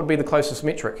change, what would be the closest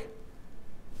metric?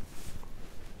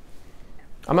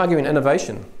 I'm arguing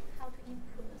innovation. How to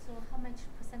improve, so how much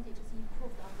percentage is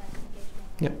improved on that engagement?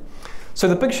 Yeah. So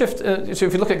the big shift, so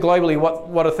if you look at globally,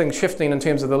 what are things shifting in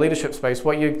terms of the leadership space?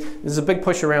 There's a big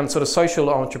push around sort of social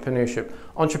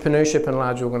entrepreneurship in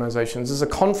large organisations. There's a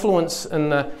confluence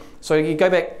in so you go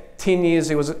back 10 years,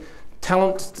 there was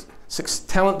talent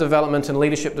development and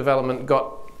leadership development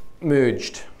got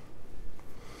merged.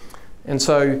 And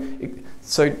so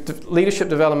leadership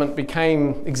development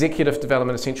became executive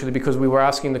development essentially because we were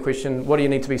asking the question, what do you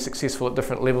need to be successful at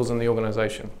different levels in the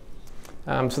organisation?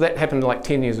 So that happened like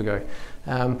 10 years ago.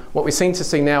 What we seem to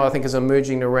see now, I think, is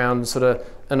emerging around sort of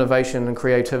innovation and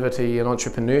creativity and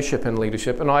entrepreneurship and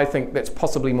leadership, and I think that's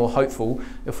possibly more hopeful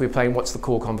if we're playing what's the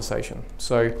core conversation.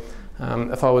 So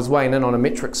if I was weighing in on a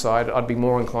metric side, I'd be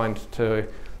more inclined to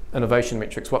innovation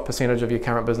metrics. What percentage of your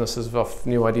current business is off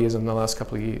new ideas in the last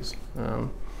couple of years?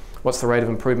 What's the rate of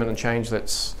improvement and change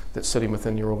that's sitting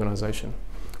within your organisation?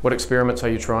 What experiments are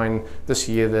you trying this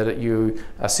year that you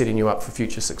are setting you up for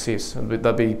future success? And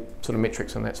there'll be sort of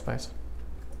metrics in that space.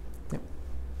 Yep.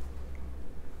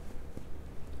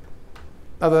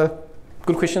 Other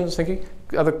good questions? Thank you.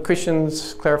 Other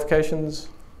questions, clarifications?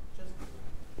 Just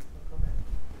a comment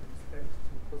with respect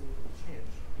to positive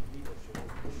change in leadership.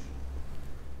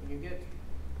 When you get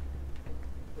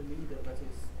a leader that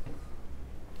is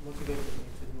motivated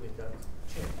to doing that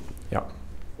change, Yeah.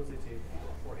 positive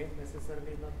for him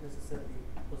necessarily, not necessarily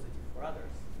positive for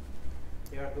others.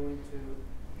 They are going to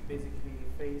basically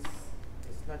face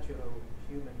this natural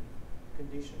human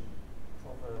condition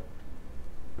of a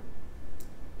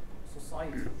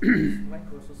society,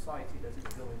 micro society that is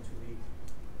going to be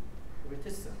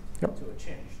reticent Yep. to a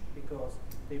change because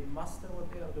they master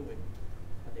what they are doing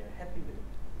and they are happy with it.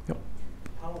 Yep.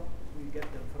 How we get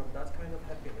them from that kind of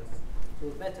happiness to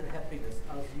a better happiness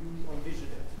as you envision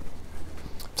it?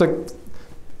 So,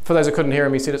 for those who couldn't hear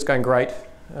him, he said it's going great.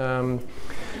 And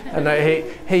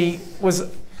he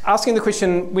was asking the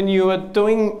question, when you are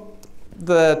doing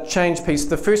the change piece,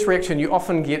 the first reaction you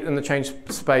often get in the change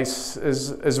space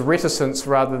is reticence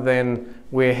rather than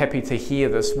we're happy to hear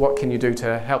this, what can you do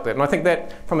to help that? And I think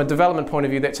that from a development point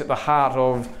of view, that's at the heart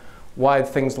of why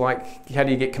things like how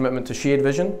do you get commitment to shared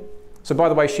vision. So by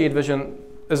the way, shared vision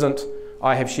isn't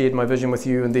I have shared my vision with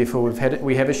you and therefore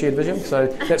we have a shared vision. So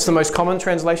that's the most common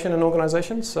translation in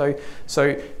organisations. So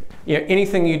you know,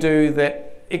 anything you do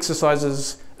that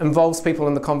involves people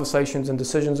in the conversations and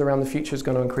decisions around the future is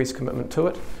going to increase commitment to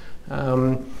it.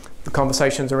 The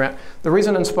conversations around the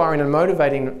reason inspiring and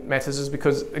motivating matters is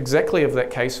because exactly of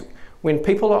that case, when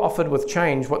people are offered with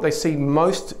change, what they see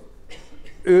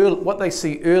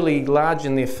early, large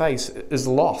in their face is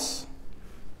loss.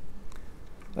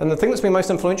 And the thing that's been most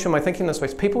influential in my thinking in this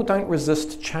space, people don't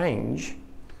resist change,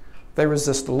 they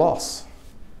resist loss.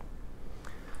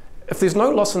 If there's no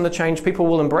loss in the change, people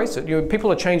will embrace it. People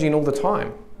are changing all the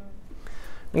time.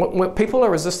 What people are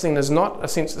resisting is not a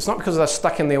sense, it's not because they're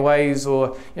stuck in their ways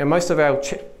or most of our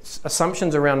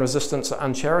assumptions around resistance are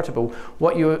uncharitable.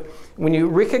 When you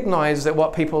recognize that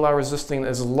what people are resisting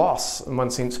is loss in one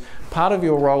sense, part of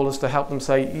your role is to help them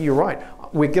say, you're right,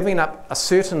 we're giving up a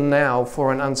certain now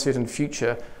for an uncertain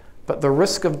future, but the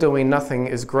risk of doing nothing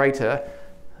is greater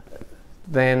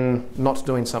than not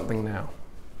doing something now.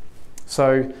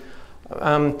 So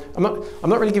I'm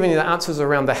not really giving you the answers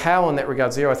around the how in that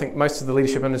regards there. I think most of the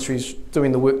leadership industry is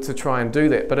doing the work to try and do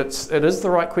that, but it is the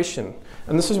right question.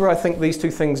 And this is where I think these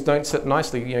two things don't sit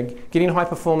nicely. Getting high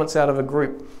performance out of a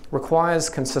group requires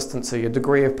consistency, a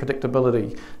degree of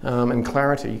predictability and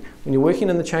clarity. When you're working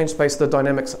in the change space, the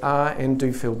dynamics are and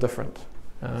do feel different.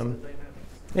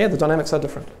 Yeah, the dynamics are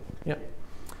different. Yeah,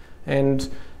 and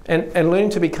learning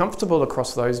to be comfortable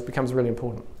across those becomes really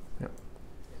important.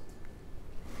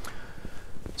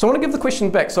 So I want to give the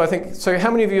question back. So how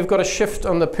many of you have got a shift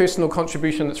on the personal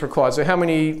contribution that's required? So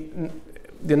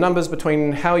the numbers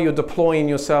between how you're deploying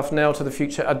yourself now to the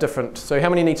future are different. So how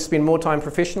many need to spend more time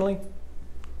professionally?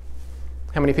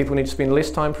 How many people need to spend less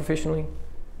time professionally?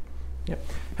 Yep.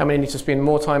 How many need to spend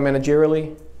more time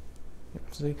managerially?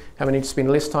 Yep. How many need to spend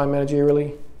less time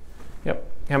managerially? Yep.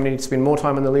 How many need to spend more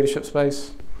time in the leadership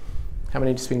space? How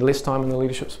many need to spend less time in the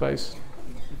leadership space?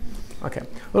 Okay,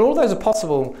 well, all those are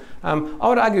possible. I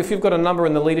would argue if you've got a number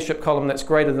in the leadership column that's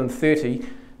greater than 30,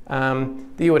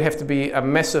 there would have to be a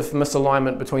massive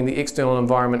misalignment between the external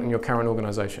environment and your current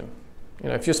organisation. You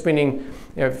know, if you're spending,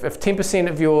 you know, if 10%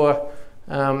 of your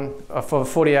for a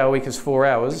 40-hour week is 4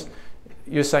 hours,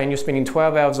 you're saying you're spending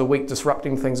 12 hours a week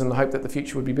disrupting things in the hope that the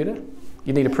future would be better.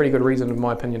 You need a pretty good reason, in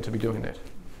my opinion, to be doing that.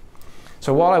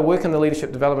 So while I work in the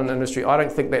leadership development industry, I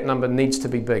don't think that number needs to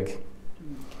be big.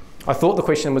 I thought the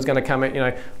question was going to come at, you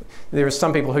know, there are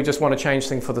some people who just want to change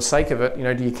things for the sake of it. You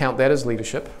know, do you count that as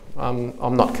leadership?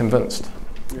 I'm not convinced.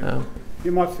 Yeah.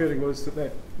 My feeling was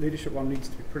that leadership one needs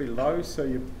to be pretty low, so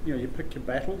you pick your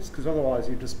battles, because otherwise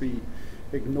you'd just be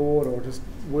ignored or just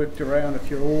worked around if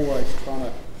you're always trying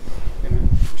to, you know,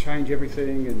 change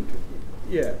everything. And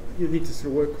yeah, you need to sort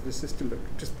of work with the system, but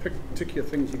just pick particular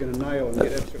things you're going to nail and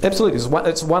get absolutely. Absolutely,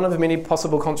 it's one of many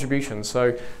possible contributions.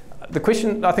 So the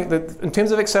question, I think that in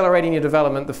terms of accelerating your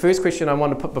development, the first question I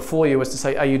want to put before you is to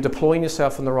say, are you deploying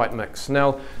yourself in the right mix?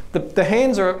 Now, the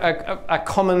hands are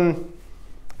common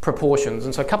proportions,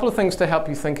 and so a couple of things to help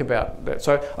you think about that.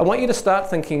 So I want you to start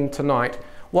thinking tonight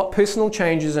what personal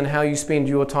changes in how you spend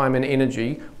your time and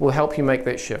energy will help you make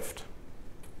that shift.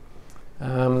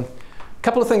 A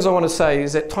couple of things I want to say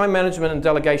is that time management and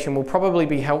delegation will probably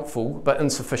be helpful but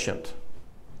insufficient.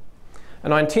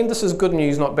 And I intend this as good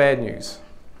news, not bad news.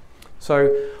 So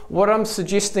what I'm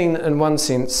suggesting in one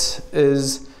sense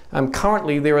is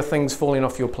currently there are things falling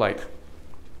off your plate.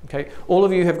 Okay? All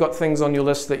of you have got things on your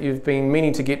list that you've been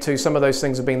meaning to get to. Some of those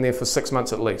things have been there for 6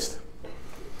 months at least.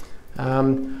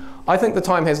 I think the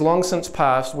time has long since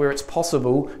passed where it's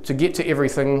possible to get to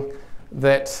everything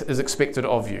that is expected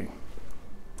of you.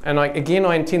 And again,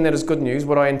 I intend that as good news.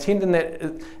 What I intend in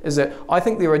that is that I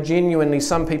think there are genuinely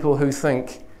some people who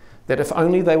think that if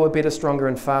only they were better, stronger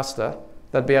and faster,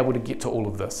 they'd be able to get to all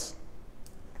of this.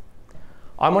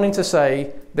 I'm wanting to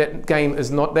say that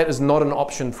that is not an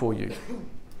option for you.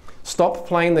 Stop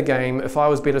playing the game. If I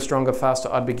was better, stronger,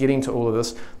 faster, I'd be getting to all of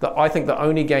this. I think the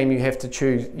only game you have to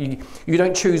choose, you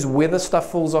don't choose whether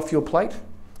stuff falls off your plate.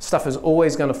 Stuff is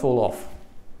always going to fall off.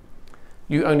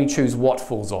 You only choose what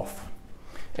falls off.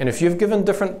 And if you've given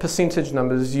different percentage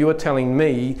numbers, you are telling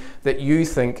me that you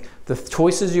think the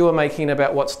choices you are making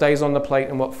about what stays on the plate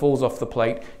and what falls off the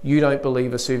plate, you don't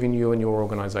believe are serving you and your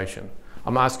organisation.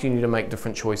 I'm asking you to make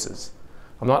different choices.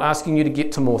 I'm not asking you to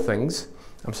get to more things.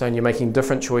 I'm saying you're making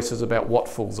different choices about what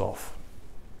falls off.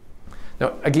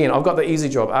 Now, again, I've got the easy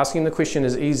job. Asking the question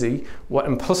is easy.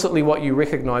 Implicitly what you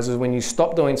recognise is when you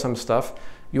stop doing some stuff,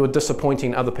 you're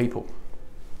disappointing other people.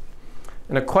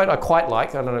 And a quote I quite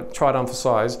like, and I try to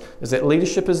emphasise, is that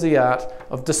leadership is the art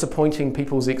of disappointing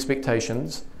people's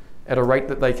expectations at a rate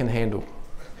that they can handle.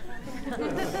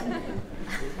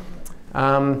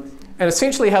 And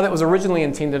essentially how that was originally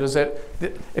intended is that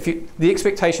the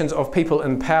expectations of people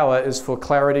in power is for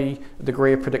clarity, a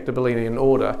degree of predictability and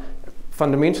order.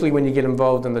 Fundamentally, when you get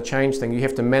involved in the change thing, you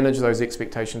have to manage those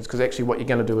expectations, because actually what you're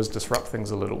going to do is disrupt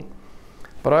things a little.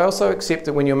 But I also accept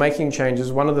that when you're making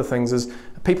changes, one of the things is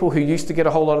people who used to get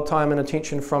a whole lot of time and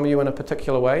attention from you in a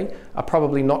particular way are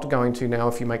probably not going to now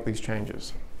if you make these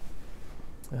changes.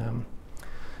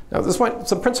 Now, at this point,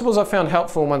 some principles I've found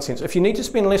helpful in one sense. If you need to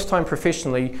spend less time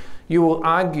professionally, you will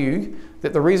argue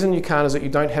that the reason you can't is that you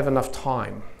don't have enough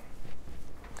time.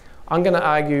 I'm going to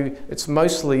argue it's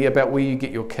mostly about where you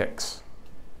get your kicks.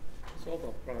 It's all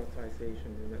about prioritization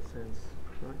in that sense,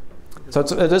 right? So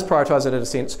it is prioritized in a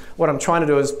sense. What I'm trying to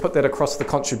do is put that across the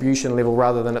contribution level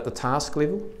rather than at the task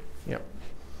level. Yeah.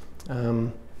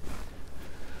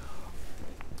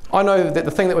 I know that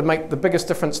the thing that would make the biggest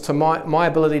difference to my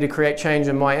ability to create change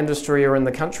in my industry or in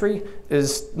the country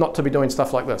is not to be doing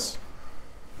stuff like this.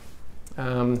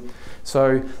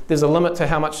 So there's a limit to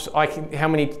how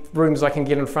many rooms I can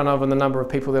get in front of and the number of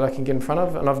people that I can get in front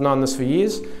of, and I've known this for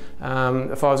years.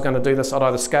 If I was going to do this, I'd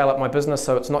either scale up my business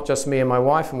so it's not just me and my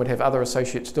wife and would have other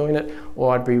associates doing it,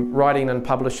 or I'd be writing and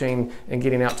publishing and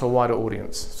getting out to a wider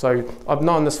audience. So I've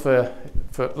known this for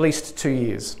at least 2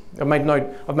 years. I've made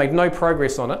no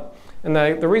progress on it, and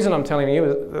the reason I'm telling you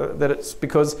is that it's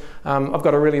because I've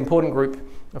got a really important group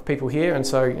of people here, and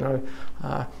so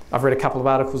I've read a couple of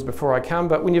articles before I come,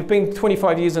 but when you've been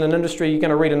 25 years in an industry, you're going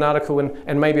to read an article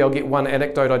and maybe I'll get one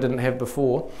anecdote I didn't have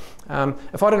before.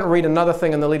 If I didn't read another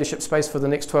thing in the leadership space for the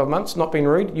next 12 months, not being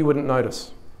rude, you wouldn't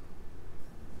notice.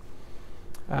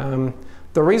 The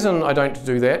reason I don't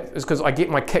do that is because I get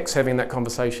my kicks having that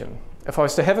conversation. If I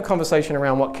was to have a conversation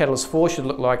around what Catalyst 4 should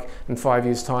look like in 5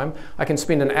 years' time, I can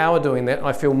spend an hour doing that and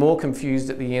I feel more confused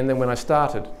at the end than when I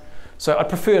started. So I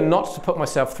prefer not to put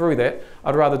myself through that.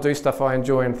 I'd rather do stuff I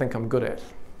enjoy and think I'm good at.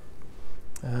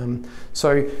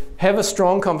 So have a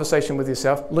strong conversation with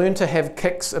yourself. Learn to have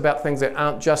kicks about things that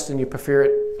aren't just in your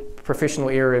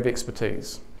professional area of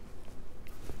expertise.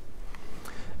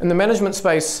 In the management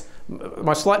space,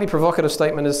 My slightly provocative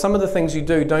statement is some of the things you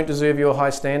do don't deserve your high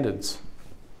standards.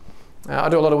 I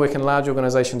do a lot of work in large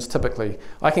organisations typically.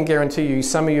 I can guarantee you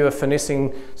some of you are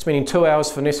spending 2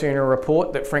 hours finessing a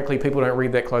report that frankly people don't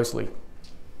read that closely.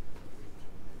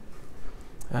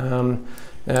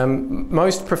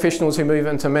 Most professionals who move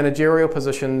into managerial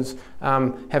positions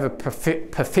have a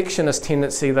perfectionist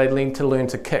tendency they need to learn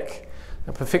to kick.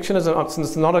 Now,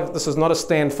 perfectionism, this is not a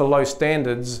stand for low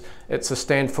standards, it's a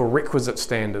stand for requisite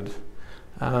standard.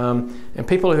 And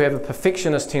people who have a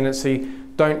perfectionist tendency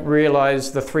don't realise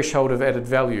the threshold of added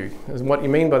value. And what you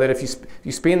mean by that, if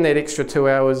you spend that extra 2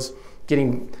 hours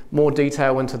getting more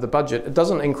detail into the budget, it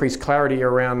doesn't increase clarity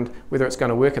around whether it's going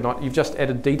to work or not, you've just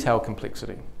added detail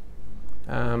complexity.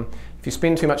 If you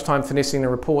spend too much time finessing a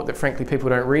report that frankly people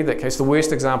don't read that case, the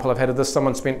worst example I've had of this,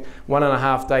 someone spent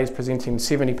 1.5 days presenting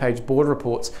 70-page board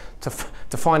reports to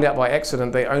find out by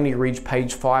accident they only read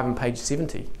page 5 and page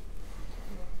 70.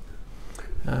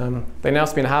 They now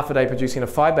spend half a day producing a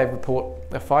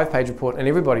 5-page report, and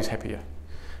everybody's happier.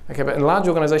 Okay, but in large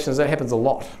organisations that happens a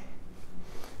lot.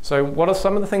 So what are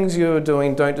some of the things you're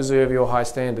doing don't deserve your high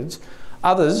standards?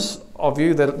 Others of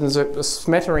you, that there's a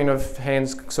smattering of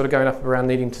hands sort of going up around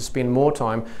needing to spend more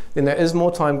time, then there is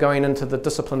more time going into the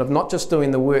discipline of not just doing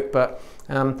the work, but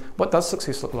what does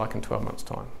success look like in 12 months'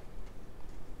 time?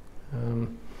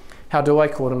 How do I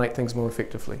coordinate things more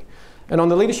effectively? And on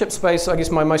the leadership space, I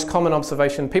guess my most common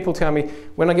observation, people tell me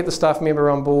when I get the staff member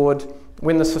on board,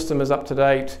 when the system is up to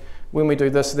date, when we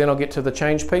do this, then I'll get to the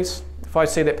change piece. If I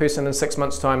see that person in 6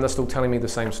 months' time, they're still telling me the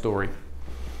same story.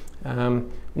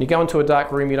 When you go into a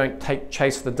dark room, you don't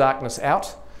chase the darkness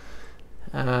out,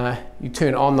 you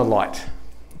turn on the light.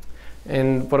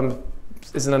 And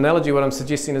as an analogy, what I'm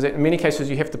suggesting is that in many cases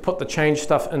you have to put the change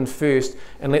stuff in first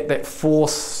and let that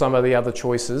force some of the other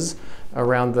choices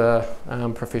around the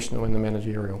professional and the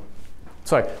managerial.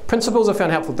 So, principles I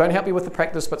found helpful. Don't help you with the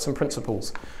practice, but some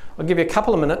principles. I'll give you a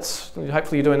couple of minutes,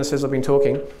 hopefully you're doing this as I've been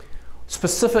talking.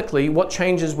 Specifically, what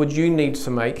changes would you need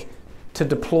to make to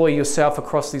deploy yourself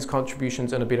across these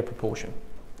contributions in a better proportion?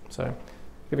 So,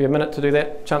 give you a minute to do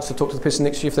that. Chance to talk to the person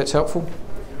next to you if that's helpful.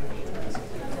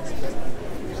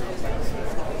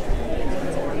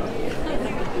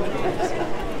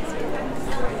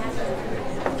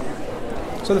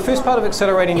 So the first part of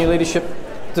accelerating your leadership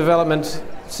development,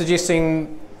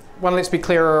 suggesting, one, let's be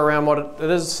clearer around what it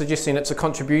is, suggesting it's a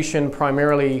contribution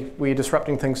primarily where you're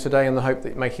disrupting things today in the hope that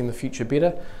you're making the future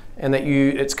better, and that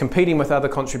it's competing with other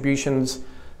contributions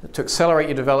to accelerate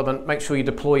your development. Make sure you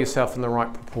deploy yourself in the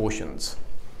right proportions.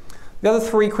 The other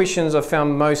 3 questions I've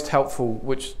found most helpful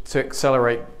to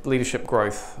accelerate leadership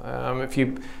growth. If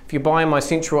you buy my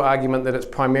central argument that it's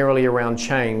primarily around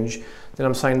change, then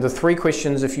I'm saying the 3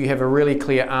 questions, if you have a really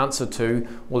clear answer to,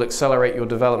 will accelerate your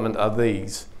development are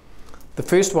these. The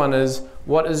first one is,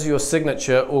 what is your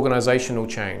signature organisational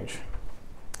change?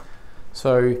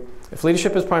 So if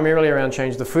leadership is primarily around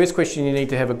change, the first question you need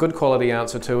to have a good quality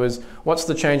answer to is, what's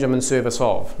the change I'm in service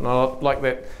of? And I like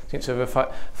that sense of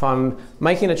if I'm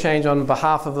making a change on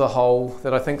behalf of the whole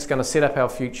that I think is going to set up our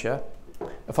future,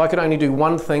 if I could only do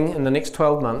one thing in the next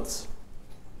 12 months,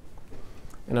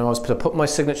 and I was to put my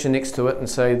signature next to it and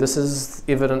say, this is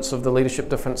evidence of the leadership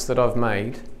difference that I've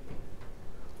made,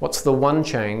 what's the one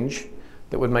change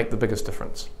that would make the biggest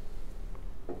difference?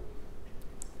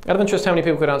 Out of interest, how many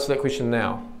people could answer that question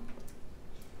now?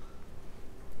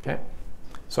 Okay,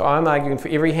 so I'm arguing for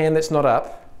every hand that's not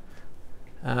up,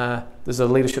 there's a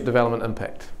leadership development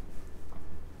impact.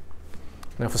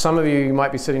 Now for some of you, you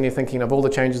might be sitting there thinking of all the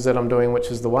changes that I'm doing, which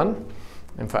is the one.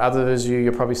 And for others of you,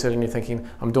 you're probably sitting there thinking,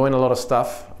 I'm doing a lot of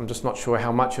stuff, I'm just not sure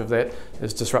how much of that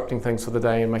is disrupting things for the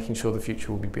day and making sure the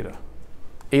future will be better.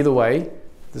 Either way,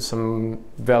 there's some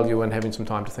value in having some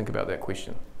time to think about that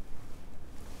question.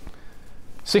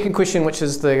 Second question, which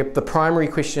is the primary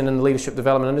question in the leadership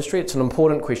development industry, it's an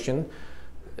important question.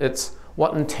 It's,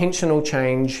 what intentional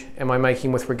change am I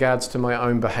making with regards to my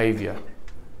own behaviour?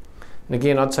 And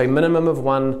again, I'd say minimum of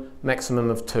 1, maximum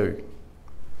of 2.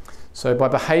 So by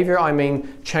behaviour, I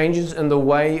mean changes in the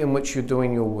way in which you're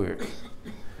doing your work.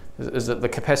 Is it the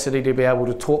capacity to be able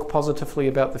to talk positively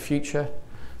about the future?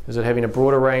 Is it having a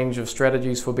broader range of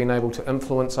strategies for being able to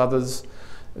influence others?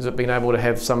 Is it being able to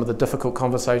have some of the difficult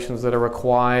conversations that are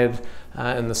required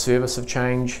in the service of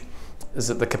change? Is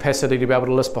it the capacity to be able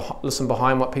to listen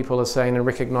behind what people are saying and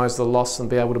recognise the loss and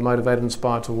be able to motivate and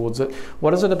inspire towards it?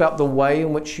 What is it about the way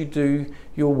in which you do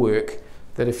your work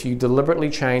that if you deliberately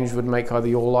change would make either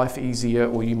your life easier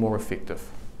or you more effective?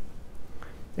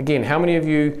 Again, how many of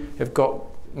you have got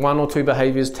 1 or 2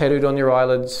 behaviours tattooed on your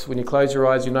eyelids? When you close your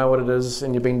eyes, you know what it is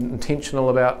and you've been intentional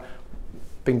about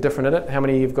being different at it? How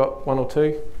many of you have got 1 or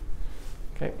 2?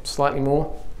 Okay, slightly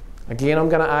more. Again, I'm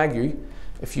going to argue,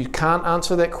 if you can't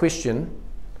answer that question,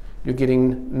 you're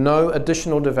getting no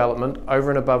additional development over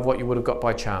and above what you would have got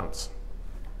by chance.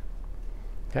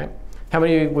 Okay, how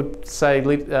many of you would say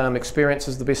experience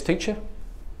is the best teacher?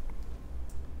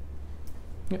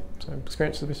 Yep, so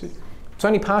experience is the best teacher. It's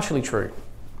only partially true.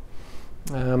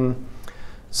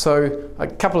 So a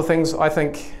couple of things. I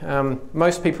think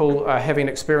most people are having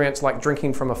experience like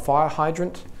drinking from a fire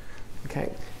hydrant.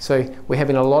 Okay, so we're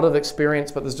having a lot of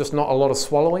experience, but there's just not a lot of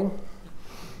swallowing.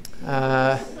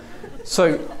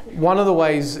 So one of the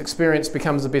ways experience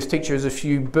becomes the best teacher is if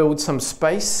you build some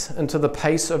space into the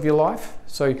pace of your life.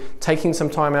 So taking some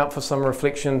time out for some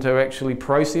reflection to actually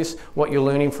process what you're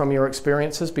learning from your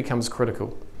experiences becomes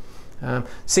critical.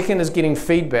 Second is getting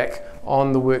feedback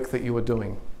on the work that you are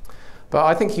doing. But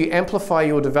I think you amplify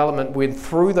your development when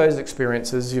through those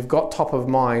experiences you've got top of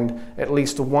mind at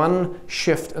least one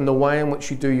shift in the way in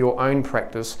which you do your own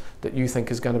practice that you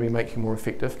think is going to be making you more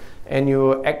effective, and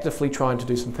you're actively trying to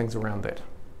do some things around that.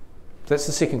 That's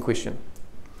the second question.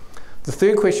 The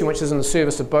third question, which is in the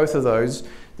service of both of those,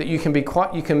 that you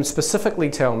can specifically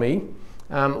tell me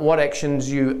what actions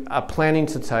you are planning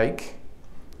to take,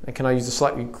 and can I use a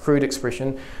slightly crude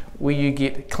expression, where you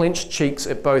get clenched cheeks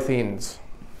at both ends.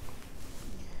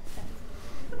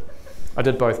 I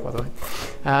did both, by the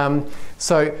way.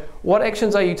 So what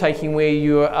actions are you taking where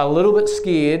you're a little bit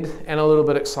scared and a little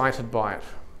bit excited by it?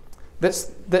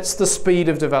 That's the speed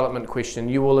of development question.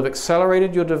 You will have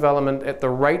accelerated your development at the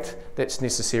rate that's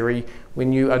necessary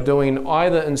when you are doing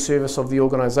either in service of the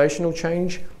organisational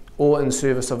change or in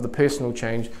service of the personal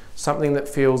change, something that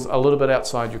feels a little bit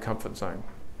outside your comfort zone.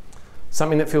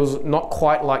 Something that feels not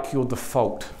quite like your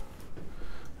default.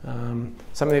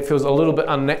 Something that feels a little bit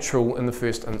unnatural in the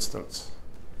first instance.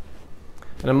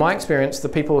 And in my experience, the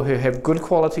people who have good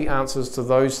quality answers to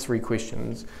those three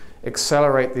questions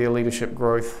accelerate their leadership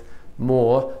growth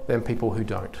more than people who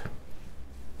don't.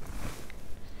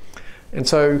 And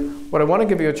so what I want to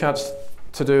give you a chance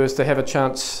to do is to have a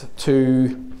chance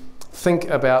to think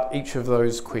about each of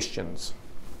those questions.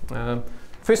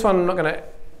 First one I'm not going to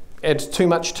add too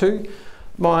much to.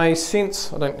 My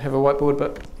sense, I don't have a whiteboard,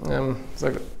 but it's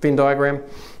like a Venn diagram.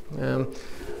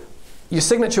 Your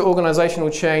signature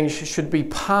organisational change should be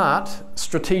part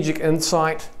strategic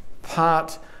insight,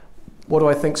 part what do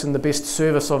I think is in the best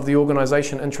service of the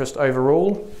organisation interest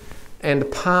overall, and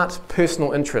part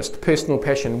personal interest, personal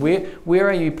passion. Where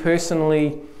are you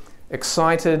personally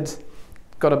excited,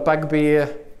 got a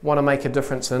bugbear, want to make a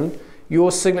difference in?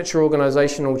 Your signature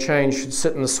organisational change should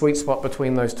sit in the sweet spot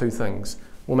between those two things.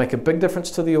 Will make a big difference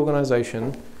to the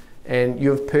organisation, and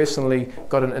you've personally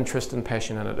got an interest and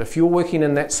passion in it. If you're working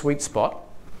in that sweet spot,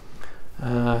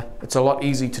 it's a lot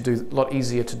easier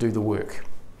to do the work.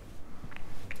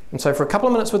 And so for a couple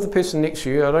of minutes with the person next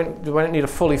to you, I don't need a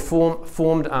fully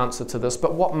formed answer to this,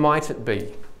 but what might it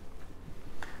be?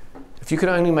 If you could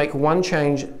only make one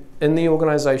change in the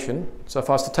organisation, so if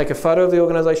I was to take a photo of the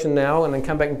organisation now and then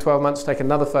come back in 12 months, take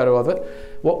another photo of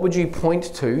it, what would you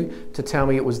point to tell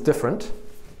me it was different?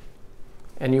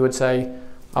 And you would say,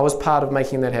 I was part of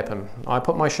making that happen. I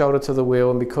put my shoulder to the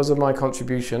wheel, and because of my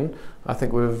contribution, I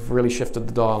think we've really shifted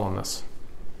the dial on this.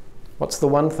 What's the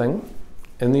one thing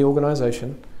in the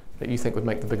organisation that you think would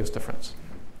make the biggest difference?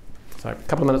 So a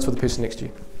couple of minutes with the person next to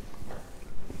you.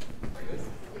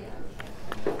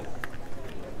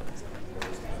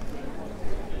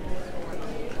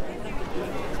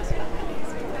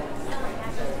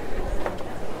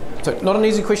 So not an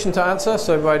easy question to answer,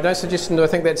 so by no suggestion do I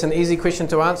think that's an easy question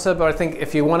to answer, but I think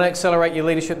if you want to accelerate your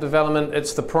leadership development,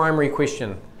 it's the primary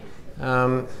question.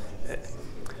 In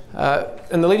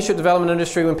the leadership development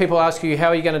industry, when people ask you how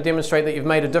are you going to demonstrate that you've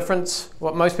made a difference,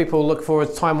 what most people look for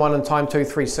is time 1 and time 2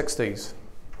 360s.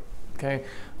 Okay?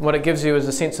 And what it gives you is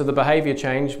a sense of the behaviour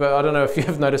change, but I don't know if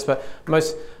you've noticed, but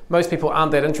most people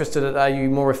aren't that interested in are you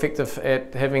more effective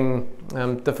at having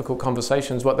difficult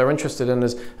conversations. What they're interested in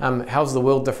is how's the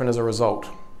world different as a result.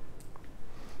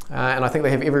 And I think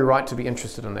they have every right to be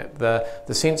interested in that.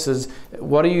 The sense is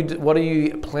what are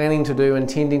you planning to do,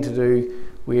 intending to do,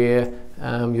 where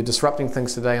you're disrupting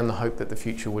things today in the hope that the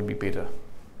future would be better.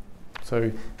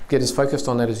 So get as focused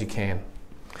on that as you can.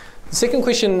 The second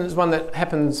question is one that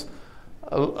happens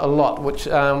a lot, which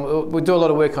we do a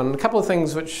lot of work on. A couple of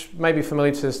things which may be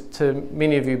familiar to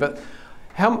many of you, but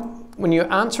when you're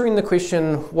answering the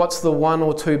question, what's the 1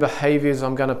 or 2 behaviours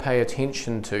I'm going to pay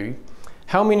attention to,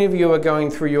 how many of you are going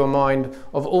through your mind,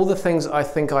 of all the things I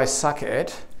think I suck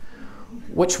at,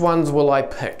 which ones will I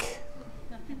pick?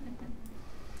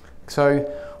 So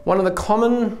one of the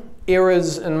common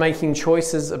errors in making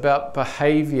choices about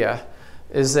behaviour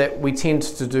is that we tend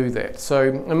to do that. So,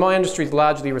 and my industry is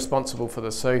largely responsible for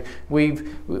this. So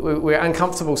we're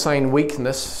uncomfortable saying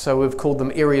weakness, so we've called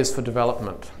them areas for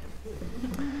development.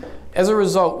 As a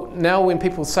result, now when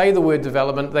people say the word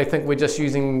development, they think we're just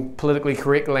using politically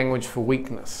correct language for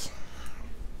weakness.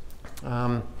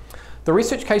 The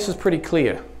research case is pretty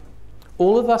clear.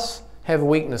 All of us have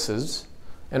weaknesses,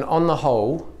 and on the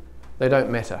whole, they don't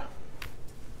matter.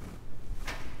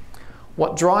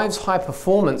 What drives high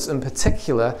performance in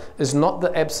particular is not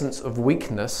the absence of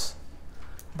weakness,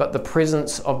 but the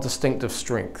presence of distinctive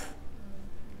strength.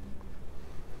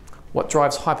 What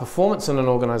drives high performance in an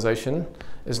organization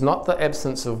is not the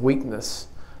absence of weakness,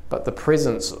 but the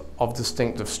presence of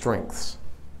distinctive strengths.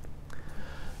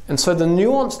 And so the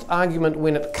nuanced argument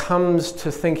when it comes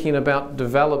to thinking about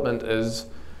development is,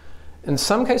 in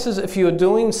some cases, if you are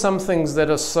doing some things that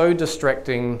are so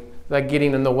distracting, they're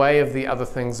getting in the way of the other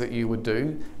things that you would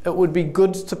do, it would be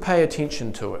good to pay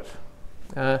attention to it.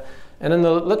 And in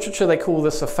the literature, they call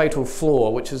this a fatal flaw,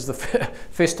 which is the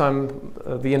first time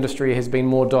the industry has been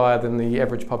more dire than the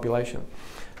average population.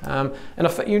 And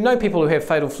if, you know people who have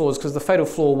fatal flaws because the fatal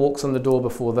flaw walks in the door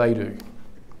before they do.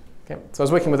 Okay. So I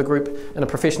was working with a group in a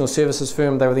professional services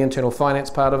firm. They were the internal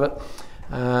finance part of it.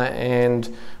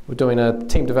 And we're doing a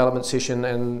team development session,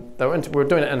 and we were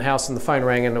doing it in-house, and the phone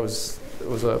rang, and it was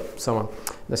someone.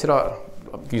 And they said, I'll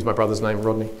use my brother's name,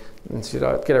 Rodney. And said,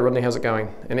 "G'day Rodney, how's it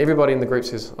going?" And everybody in the group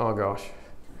says, "Oh gosh,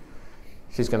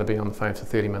 she's going to be on the phone for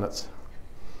 30 minutes.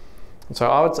 And so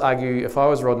I would argue, if I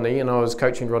was Rodney and I was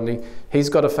coaching Rodney, he's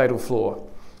got a fatal flaw.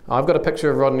 I've got a picture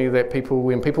of Rodney that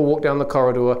when people walk down the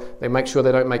corridor, they make sure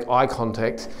they don't make eye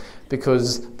contact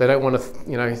because they don't want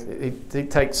to, it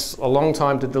takes a long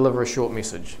time to deliver a short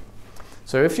message.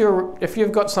 So if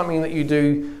you've got something that you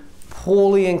do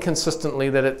poorly and consistently,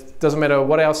 that it doesn't matter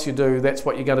what else you do, that's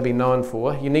what you're going to be known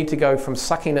for, you need to go from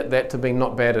sucking at that to being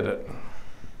not bad at it.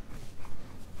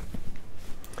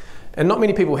 And not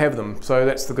many people have them, so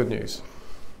that's the good news.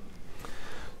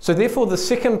 So therefore, the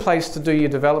second place to do your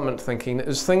development thinking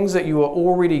is things that you are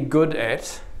already good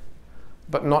at,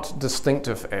 but not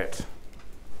distinctive at.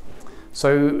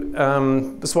 So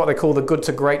this is what they call the good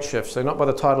to great shift. So not by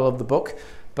the title of the book,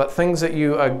 but things that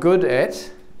you are good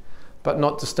at, but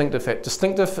not distinctive at.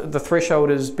 Distinctive, the threshold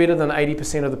is better than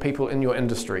 80% of the people in your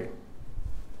industry.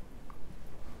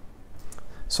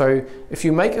 So if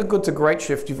you make a good to great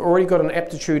shift, you've already got an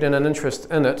aptitude and an interest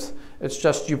in it. It's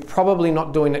just you're probably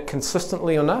not doing it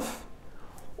consistently enough,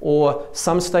 or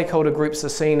some stakeholder groups are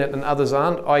seeing it and others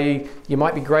aren't, i.e. you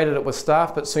might be great at it with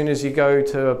staff, but as soon as you go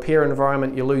to a peer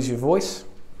environment, you lose your voice.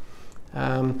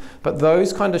 But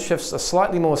those kind of shifts are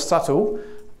slightly more subtle,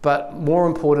 but more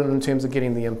important in terms of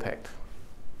getting the impact.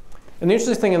 And the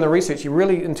interesting thing in the research, you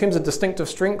really, in terms of distinctive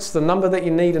strengths, the number that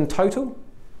you need in total,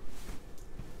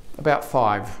 about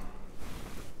 5.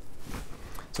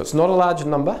 So it's not a large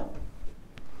number,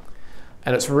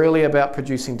 and it's really about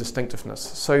producing distinctiveness.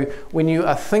 So when you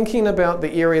are thinking about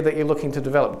the area that you're looking to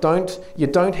develop, you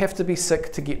don't have to be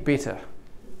sick to get better.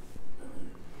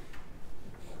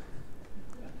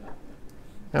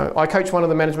 Now, I coach one of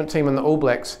the management team in the All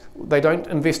Blacks. They don't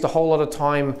invest a whole lot of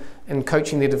time in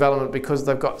coaching their development because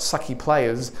they've got sucky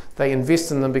players. They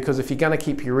invest in them because if you're going to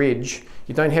keep your edge,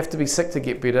 you don't have to be sick to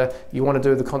get better. You want to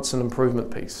do the constant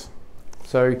improvement piece.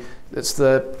 So it's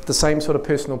the same sort of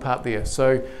personal part there.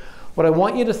 So what I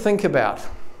want you to think about,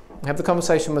 have the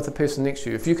conversation with the person next to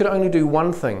you. If you could only do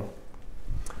one thing,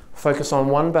 focus on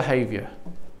one behavior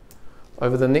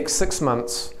over the next 6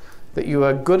 months that you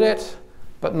are good at,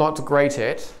 but not great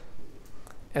at,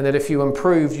 and that if you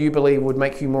improved, you believe would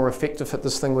make you more effective at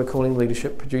this thing we're calling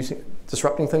leadership,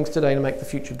 disrupting things today to make the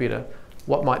future better,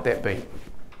 what might that be?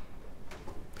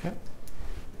 Okay.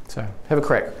 So have a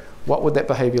crack. What would that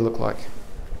behavior look like?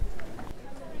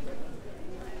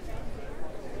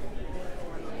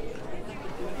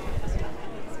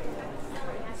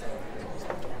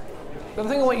 The other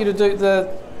thing I want you to do,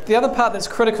 the other part that's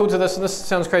critical to this, and this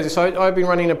sounds crazy, so I've been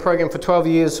running a program for 12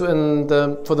 years for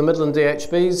the Midland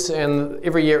DHBs, and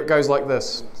every year it goes like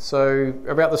this. So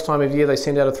about this time of year they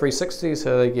send out a 360,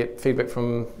 so they get feedback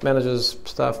from managers,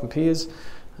 staff and peers.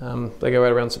 They go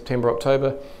out around September,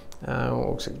 October,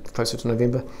 or closer to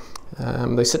November.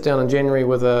 They sit down in January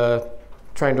with a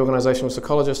trained organisational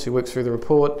psychologist who works through the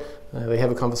report. They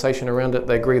have a conversation around it.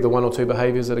 They agree the 1 or 2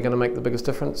 behaviours that are going to make the biggest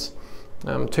difference.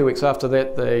 2 weeks after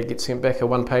that, they get sent back a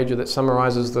one-pager that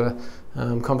summarises the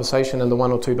conversation and the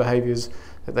 1 or 2 behaviours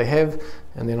that they have,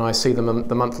 and then I see them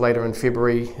the month later in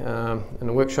February in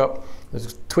a workshop.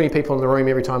 There's 20 people in the room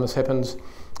every time this happens.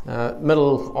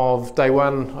 Middle of day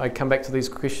one, I come back to these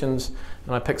questions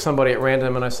and I pick somebody at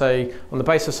random and I say, on the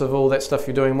basis of all that stuff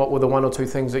you're doing, what were the one or two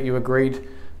things that you agreed?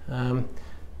 And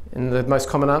the most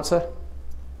common answer?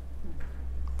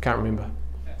 Can't remember.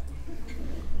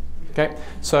 Okay,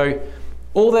 so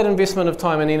all that investment of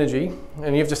time and energy,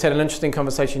 and you've just had an interesting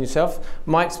conversation yourself,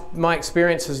 my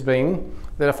experience has been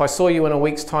that if I saw you in a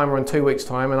week's time or in 2 weeks'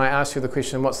 time and I asked you the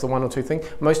question, what's the one or two thing,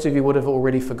 most of you would have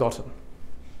already forgotten.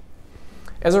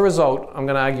 As a result, I'm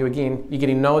going to argue again, you're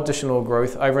getting no additional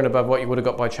growth over and above what you would have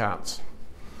got by chance.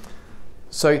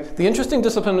 So the interesting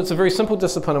discipline, it's a very simple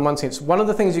discipline in one sense. One of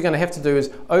the things you're going to have to do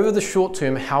is, over the short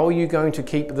term, how are you going to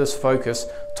keep this focus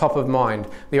top of mind?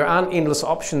 There aren't endless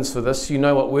options for this. You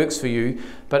know what works for you.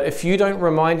 But if you don't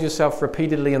remind yourself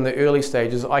repeatedly in the early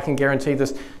stages, I can guarantee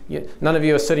this, none of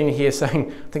you are sitting here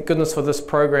saying, thank goodness for this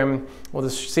program or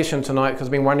this session tonight because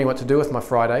I've been wondering what to do with my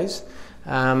Fridays.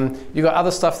 You've got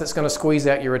other stuff that's going to squeeze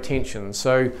out your attention.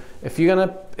 So if you're going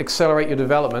to accelerate your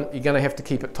development, you're going to have to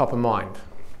keep it top of mind.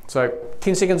 So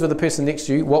 10 seconds with the person next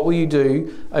to you, what will you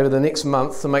do over the next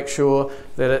month to make sure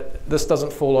that this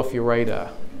doesn't fall off your radar?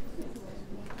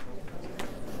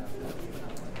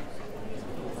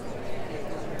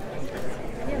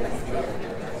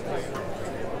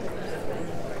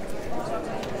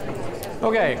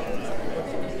 Okay.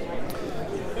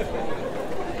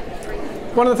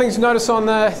 One of the things you notice on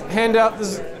the handout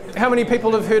is how many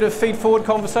people have heard of feed-forward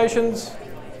conversations?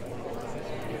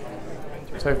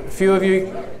 So a few of you.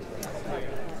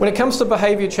 When it comes to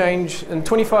behaviour change, in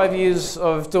 25 years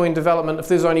of doing development, if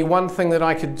there's only one thing that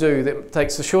I could do that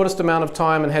takes the shortest amount of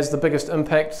time and has the biggest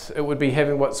impact, it would be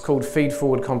having what's called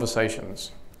feed-forward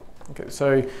conversations. Okay,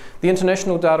 so the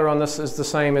international data on this is the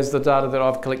same as the data that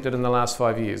I've collected in the last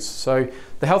 5 years. So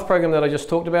the health program that I just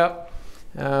talked about,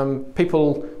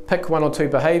 people pick one or two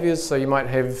behaviours, so you might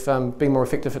have be more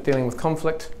effective at dealing with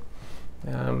conflict.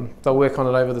 They'll work on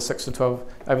it over the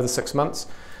 6 months.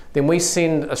 Then we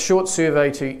send a short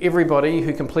survey to everybody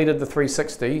who completed the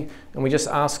 360, and we just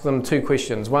ask them 2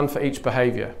 questions, one for each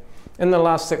behaviour. In the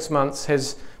last 6 months,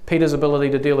 has Peter's ability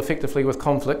to deal effectively with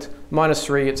conflict?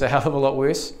 -3, it's a hell of a lot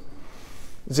worse.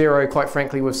 0, quite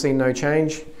frankly, we've seen no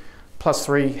change.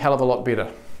 +3, hell of a lot better.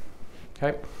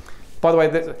 Okay. By the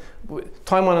way,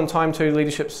 time 1 and time 2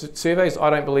 leadership surveys, I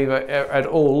don't believe are at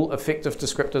all effective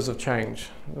descriptors of change.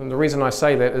 And the reason I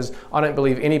say that is I don't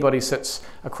believe anybody sits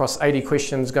across 80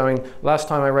 questions going, last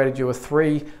time I rated you a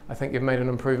 3, I think you've made an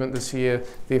improvement this year,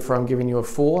 therefore I'm giving you a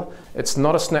 4. It's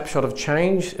not a snapshot of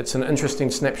change, it's an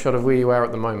interesting snapshot of where you are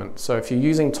at the moment. So if you're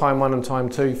using time 1 and time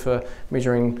 2 for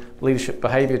measuring leadership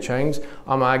behaviour change,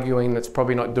 I'm arguing that's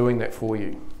probably not doing that for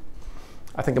you.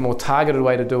 I think a more targeted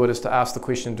way to do it is to ask the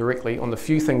question directly on the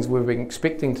few things we've been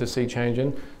expecting to see change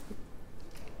in,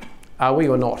 are we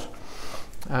or not?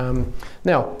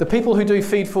 Now, the people who do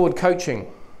feed-forward coaching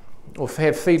or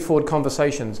have feed-forward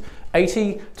conversations,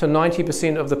 80 to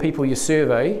 90% of the people you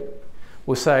survey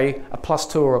will say a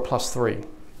 +2 or a +3.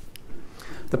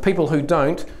 The people who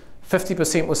don't,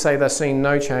 50% will say they're seeing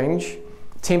no change,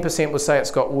 10% will say it's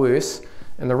got worse,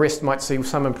 and the rest might see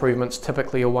some improvements,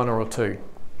 typically a 1 or a 2.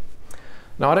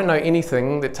 Now, I don't know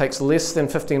anything that takes less than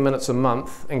 15 minutes a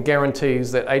month and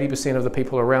guarantees that 80% of the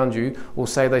people around you will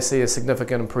say they see a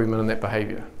significant improvement in that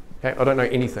behaviour. Okay? I don't know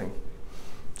anything.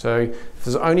 So if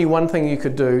there's only one thing you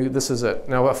could do, this is it.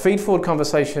 Now, a feed-forward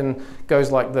conversation goes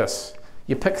like this.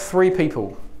 You pick 3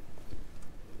 people.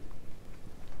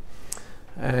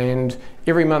 And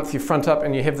every month you front up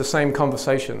and you have the same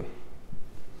conversation.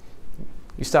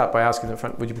 You start by asking them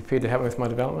front, would you be prepared to help me with my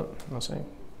development? And I'll say,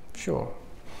 sure.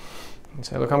 And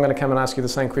say, look, I'm going to come and ask you the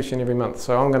same question every month.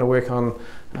 So I'm going to work on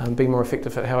being more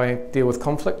effective at how I deal with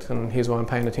conflict, and here's why I'm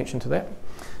paying attention to that.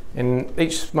 And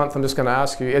each month I'm just going to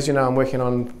ask you, as you know I'm working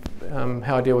on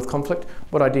how I deal with conflict,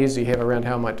 what ideas do you have around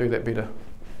how I might do that better?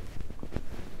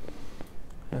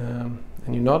 And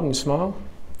you nod and you smile.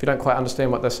 If you don't quite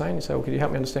understand what they're saying, you say, well, could you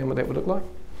help me understand what that would look like?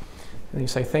 And then you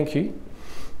say, thank you.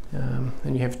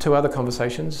 And you have 2 other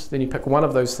conversations. Then you pick one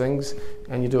of those things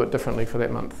and you do it differently for that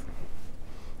month.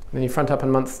 Then you front up in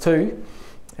month 2,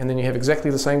 and then you have exactly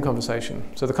the same conversation.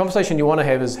 So the conversation you want to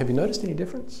have is, have you noticed any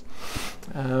difference?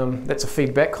 That's a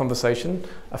feedback conversation.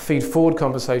 A feed-forward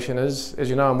conversation is, as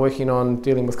you know, I'm working on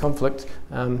dealing with conflict.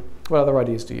 What other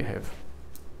ideas do you have?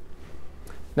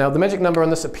 Now, the magic number on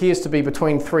this appears to be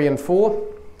between 3 and 4.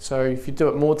 So if you do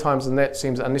it more times than that, it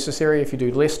seems unnecessary. If you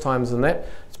do less times than that,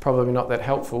 it's probably not that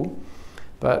helpful.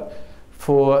 But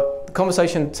for the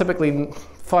conversation, typically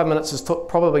 5 minutes is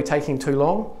probably taking too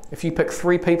long. If you pick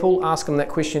 3 people, ask them that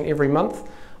question every month,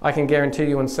 I can guarantee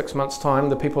you in 6 months' time,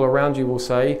 the people around you will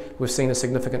say, we've seen a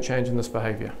significant change in this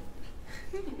behaviour.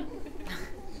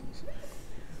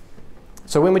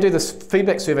 So when we do this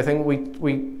feedback survey thing,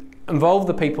 we involve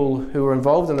the people who were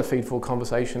involved in the feed-for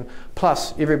conversation,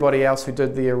 plus everybody else who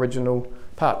did the original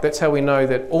part. That's how we know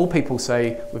that all people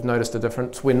say we've noticed a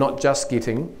difference. We're not just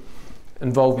getting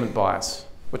involvement bias,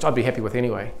 which I'd be happy with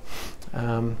anyway.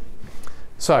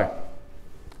 So,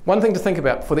 one thing to think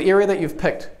about for the area that you've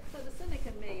picked. So the cynic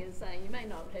in me is saying you may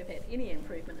not have had any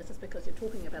improvement, it's just because you're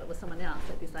talking about it with someone else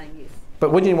that you're saying yes.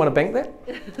 But wouldn't you want to bank that?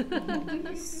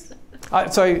 I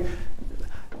see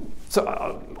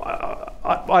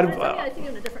you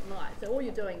in a different light. So all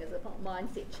you're doing is a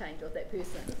mindset change of that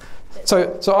person.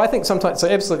 So I think sometimes, so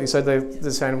absolutely, so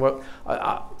they're saying, well,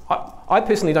 I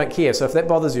personally don't care, so if that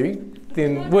bothers you,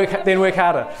 then work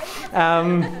harder.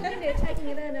 And they're taking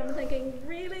it in, and I'm thinking,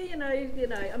 really, you know,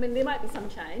 I mean, there might be some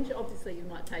change, obviously you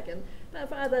might take in, but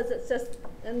for others it's just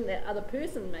in that other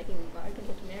person making, like, I can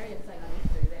talk to Mary and saying I need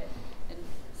to do that, and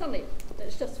suddenly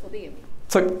it's just for them.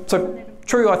 So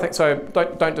true, I think so.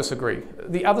 Don't disagree.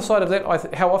 The other side of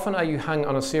that, how often are you hung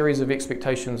on a series of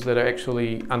expectations that are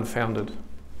actually unfounded?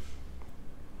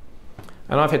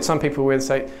 And I've had some people where they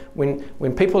say,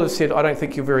 when people have said, I don't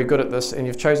think you're very good at this, and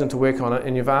you've chosen to work on it,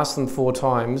 and you've asked them 4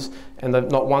 times, and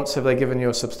not once have they given you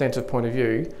a substantive point of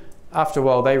view, after a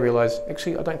while they realise,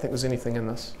 actually, I don't think there's anything in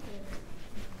this.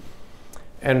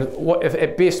 And if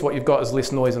at best what you've got is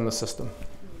less noise in the system.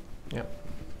 Yeah.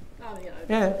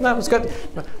 Yeah, no, it's good.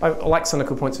 I like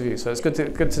cynical points of view, so it's good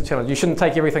to challenge. You shouldn't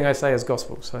take everything I say as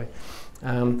gospel. So,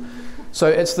 so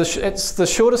it's the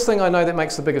shortest thing I know that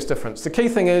makes the biggest difference. The key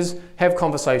thing is have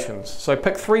conversations. So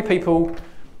pick 3 people.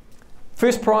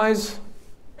 First prize,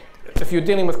 if you're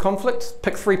dealing with conflict,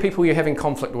 pick 3 people you're having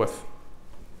conflict with.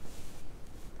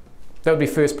 That would be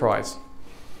first prize.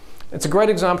 It's a great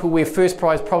example where first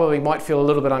prize probably might feel a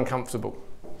little bit uncomfortable.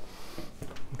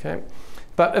 Okay.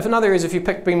 But if in other areas, if you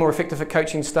pick being more effective at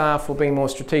coaching staff or being more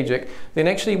strategic, then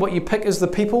actually what you pick is the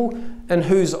people in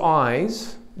whose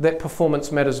eyes that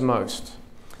performance matters most.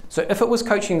 So if it was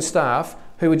coaching staff,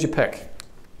 who would you pick?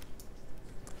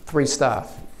 3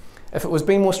 staff. If it was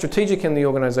being more strategic in the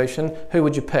organisation, who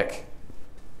would you pick?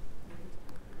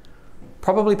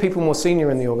 Probably people more senior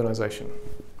in the organisation.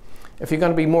 If you're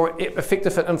going to be more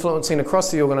effective at influencing across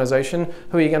the organisation,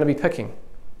 who are you going to be picking?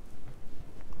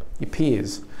 Your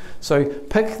peers. So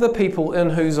pick the people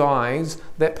in whose eyes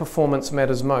that performance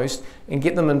matters most and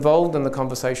get them involved in the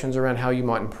conversations around how you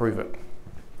might improve it.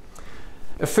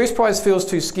 If first prize feels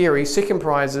too scary, second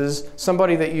prize is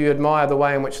somebody that you admire the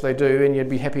way in which they do and you'd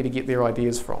be happy to get their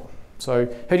ideas from. So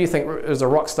who do you think is a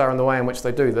rock star in the way in which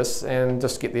they do this, and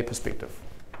just get their perspective.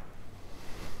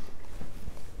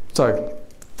 So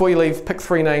before you leave, pick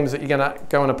 3 names that you're going to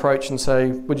go and approach and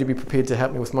say, would you be prepared to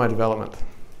help me with my development?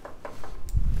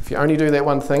 If you only do that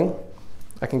one thing,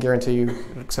 I can guarantee you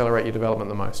it'll accelerate your development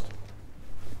the most.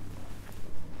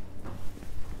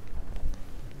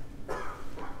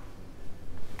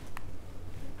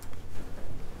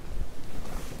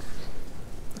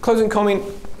 The closing comment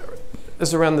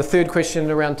is around the third question,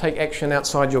 around take action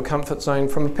outside your comfort zone.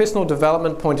 From a personal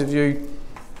development point of view,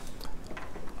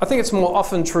 I think it's more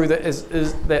often true that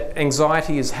that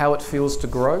anxiety is how it feels to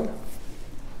grow.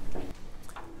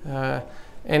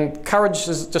 And courage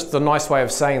is just a nice way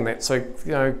of saying that. So,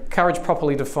 you know, courage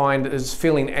properly defined is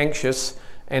feeling anxious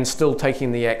and still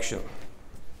taking the action.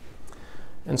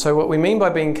 And so what we mean by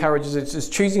being courageous is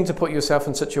choosing to put yourself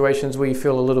in situations where you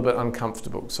feel a little bit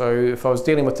uncomfortable. So if I was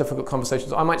dealing with difficult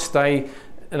conversations, I might stay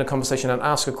in a conversation and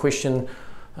ask a question,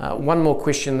 one more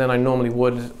question than I normally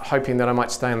would, hoping that I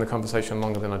might stay in the conversation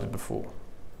longer than I did before.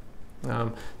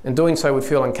 And doing so would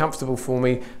feel uncomfortable for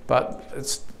me, but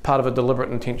it's part of a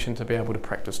deliberate intention to be able to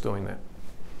practice doing that.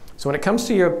 So when it comes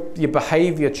to your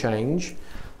behaviour change,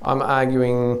 I'm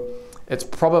arguing it's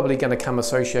probably going to come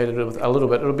associated with a little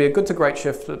bit. It'll be a good to great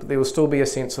shift, but there will still be a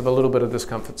sense of a little bit of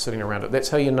discomfort sitting around it. That's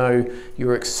how you know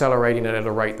you're accelerating it at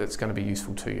a rate that's going to be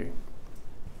useful to you.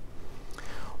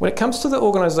 When it comes to the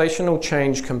organisational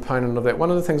change component of that, one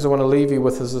of the things I want to leave you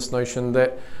with is this notion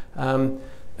that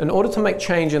in order to make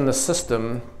change in the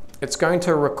system, it's going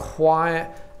to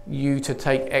require you to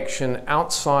take action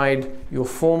outside your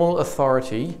formal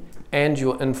authority and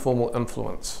your informal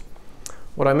influence.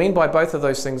 What I mean by both of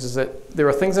those things is that there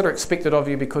are things that are expected of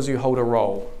you because you hold a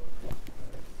role.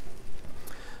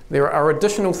 There are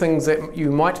additional things that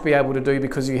you might be able to do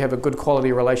because you have a good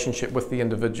quality relationship with the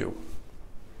individual.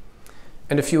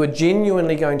 And if you are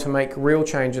genuinely going to make real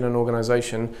change in an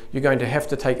organisation, you're going to have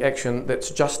to take action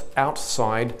that's just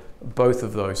outside both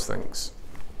of those things.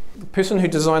 The person who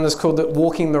designed this called it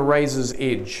walking the razor's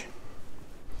edge.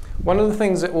 One of the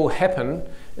things that will happen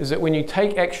is that when you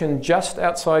take action just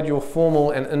outside your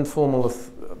formal and informal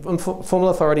formal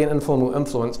authority and informal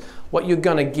influence, what you're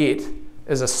going to get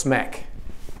is a smack.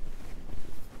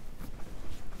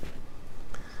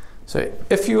 So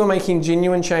if you are making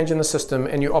genuine change in the system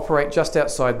and you operate just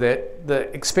outside that,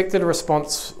 the expected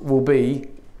response will be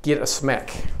get a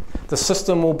smack. The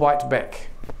system will bite back.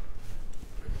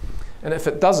 And if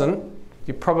it doesn't,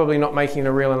 you're probably not making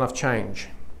a real enough change.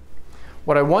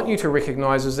 What I want you to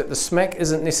recognize is that the smack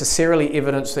isn't necessarily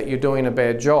evidence that you're doing a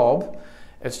bad job,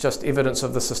 it's just evidence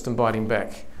of the system biting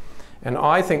back. And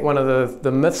I think one of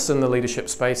the myths in the leadership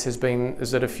space is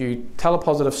that if you tell a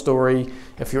positive story,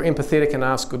 if you're empathetic and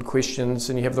ask good questions,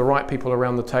 and you have the right people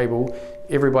around the table,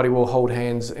 everybody will hold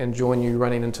hands and join you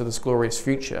running into this glorious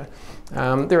future.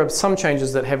 There are some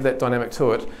changes that have that dynamic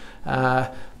to it,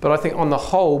 but I think on the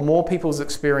whole, more people's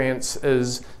experience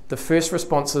is the first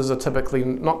responses are typically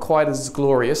not quite as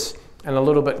glorious and a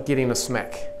little bit getting a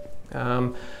smack.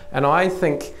 And I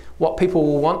think what people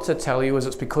will want to tell you is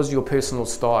it's because of your personal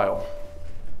style.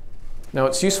 Now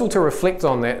it's useful to reflect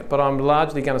on that, but I'm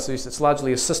largely going to suggest it's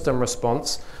largely a system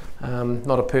response,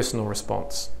 not a personal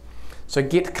response. So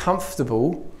get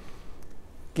comfortable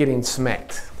getting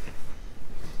smacked.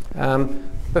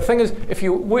 The thing is, if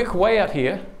you work way out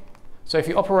here, so if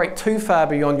you operate too far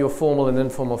beyond your formal and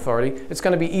informal authority, it's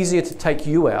going to be easier to take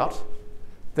you out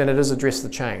than it is address the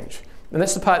change. And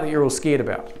that's the part that you're all scared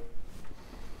about.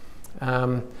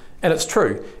 And it's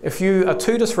true. If you are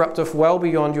too disruptive well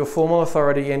beyond your formal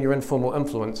authority and your informal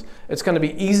influence, it's going to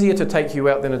be easier to take you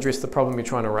out than address the problem you're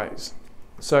trying to raise.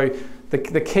 So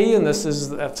the key in this is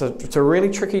that it's a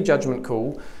really tricky judgment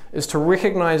call, is to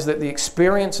recognize that the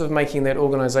experience of making that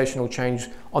organizational change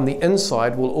on the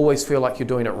inside will always feel like you're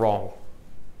doing it wrong.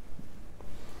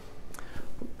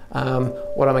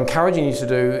 What I'm encouraging you to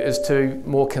do is to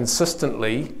more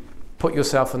consistently put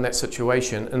yourself in that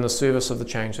situation in the service of the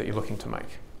change that you're looking to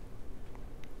make.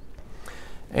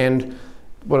 And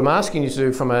what I'm asking you to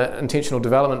do from an intentional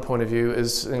development point of view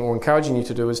is, or encouraging you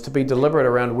to do, is to be deliberate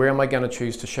around where am I going to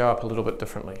choose to show up a little bit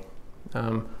differently.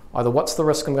 Either what's the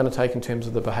risk I'm going to take in terms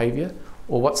of the behaviour,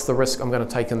 or what's the risk I'm going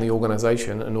to take in the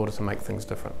organisation in order to make things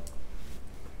different.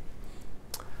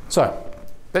 So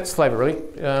that's flavour really.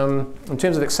 In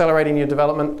terms of accelerating your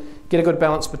development, get a good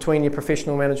balance between your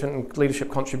professional management and leadership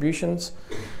contributions.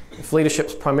 If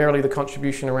leadership's primarily the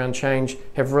contribution around change,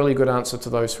 have really good answer to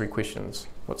those three questions.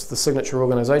 What's the signature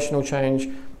organisational change?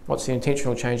 What's the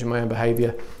intentional change in my own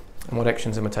behaviour? And what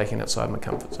actions am I taking outside my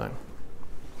comfort zone?